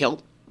I wasn't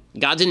killed.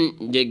 God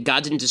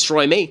didn't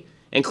destroy me.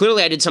 And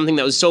clearly I did something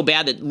that was so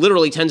bad that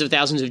literally tens of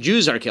thousands of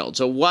Jews are killed.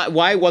 So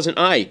why wasn't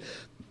I?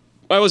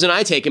 Why wasn't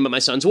I taken, but my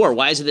sons were?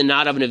 Why is it that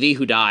Nadav and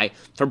Abihu die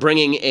for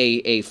bringing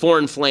a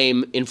foreign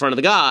flame in front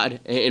of God?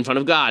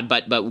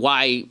 But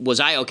why was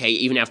I okay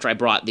even after I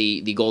brought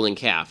the golden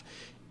calf?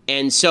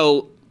 And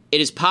so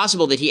it is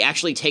possible that he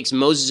actually takes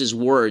Moses'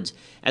 words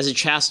as a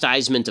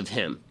chastisement of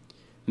him,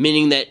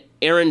 meaning that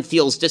Aaron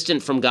feels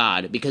distant from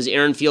God because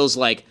Aaron feels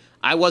like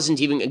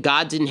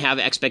God didn't have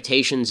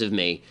expectations of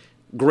me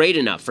great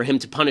enough for him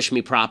to punish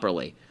me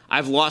properly.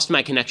 I've lost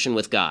my connection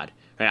with God.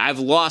 Right? I've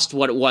lost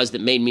what it was that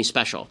made me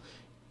special.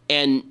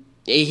 And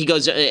he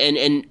goes,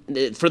 and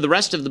for the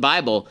rest of the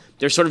Bible,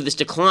 there's sort of this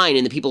decline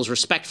in the people's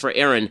respect for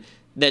Aaron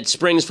that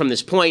springs from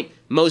this point.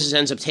 Moses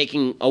ends up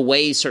taking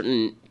away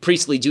certain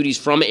priestly duties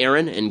from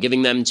Aaron and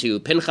giving them to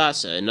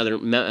Pinchas, another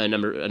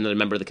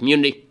member of the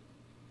community.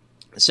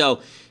 So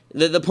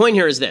the point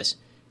here is this.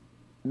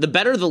 The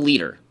better the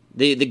leader,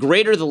 the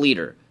greater the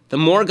leader, the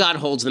more God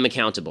holds them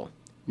accountable,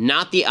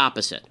 not the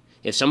opposite.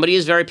 If somebody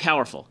is very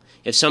powerful,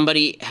 if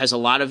somebody has a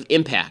lot of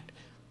impact,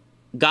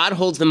 God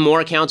holds them more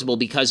accountable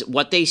because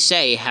what they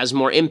say has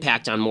more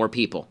impact on more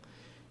people.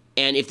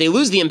 And if they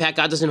lose the impact,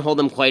 God doesn't hold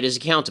them quite as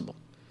accountable.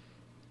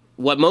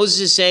 What Moses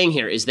is saying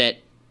here is that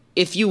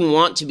if you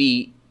want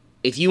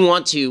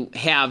to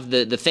have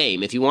the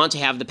fame, if you want to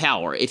have the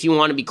power, if you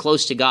want to be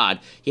close to God,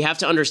 you have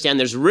to understand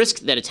there's risk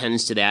that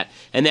attends to that,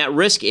 and that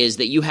risk is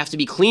that you have to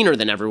be cleaner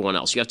than everyone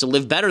else. You have to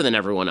live better than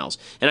everyone else.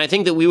 And I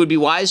think that we would be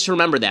wise to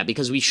remember that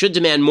because we should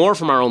demand more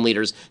from our own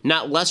leaders,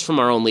 not less from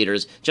our own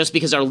leaders, just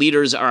because our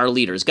leaders are our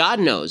leaders. God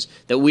knows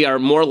that we are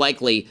more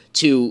likely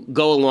to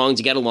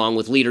get along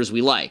with leaders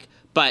we like.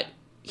 But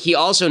he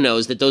also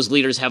knows that those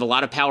leaders have a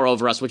lot of power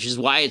over us, which is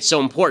why it's so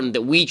important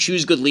that we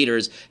choose good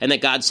leaders and that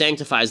God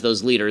sanctifies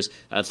those leaders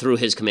through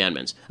his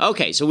commandments.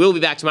 Okay, so we'll be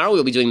back tomorrow.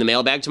 We'll be doing the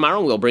mailbag tomorrow,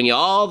 and we'll bring you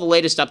all the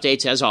latest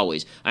updates as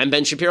always. I'm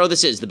Ben Shapiro.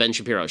 This is The Ben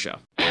Shapiro Show.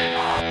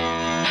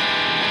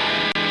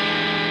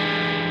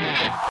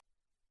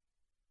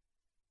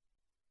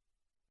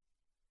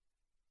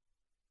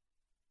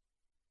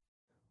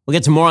 We'll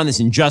get to more on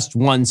this in just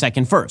 1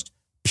 second. First,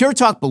 Pure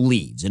Talk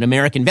believes in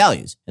American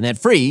values, and that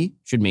free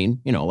should mean,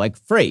 like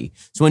free.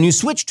 So when you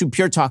switch to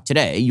Pure Talk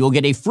today, you'll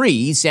get a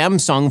free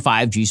Samsung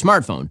 5G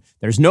smartphone.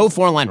 There's no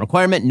 4-line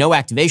requirement, no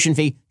activation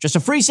fee, just a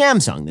free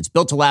Samsung that's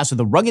built to last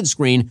with a rugged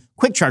screen,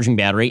 quick charging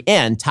battery,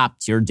 and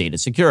top-tier data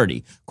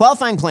security.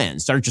 Qualifying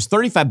plans start at just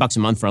 $35 a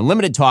month for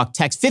unlimited talk,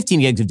 text,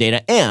 15 gigs of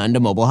data, and a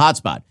mobile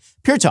hotspot.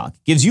 Pure Talk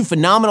gives you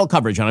phenomenal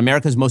coverage on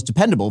America's most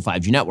dependable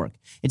 5G network.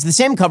 It's the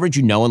same coverage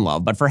you know and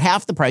love, but for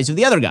half the price of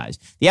the other guys.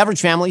 The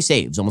average family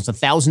saves almost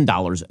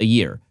 $1,000 a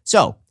year.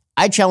 So,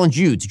 I challenge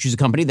you to choose a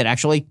company that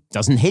actually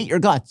doesn't hate your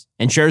guts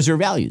and shares your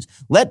values.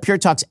 Let Pure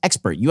Talk's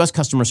expert U.S.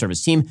 customer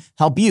service team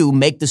help you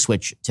make the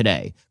switch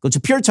today. Go to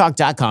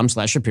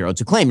puretalk.com/Shapiro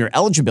to claim your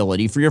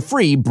eligibility for your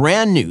free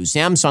brand new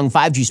Samsung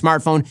 5G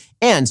smartphone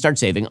and start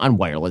saving on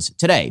wireless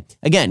today.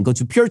 Again, go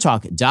to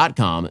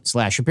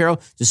puretalk.com/Shapiro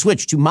to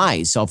switch to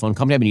my cell phone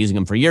company. I've been using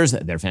them for years.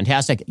 They're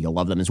fantastic. You'll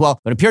love them as well.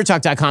 Go to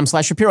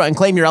puretalk.com/Shapiro and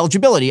claim your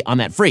eligibility on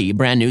that free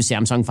brand new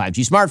Samsung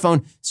 5G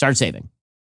smartphone. Start saving.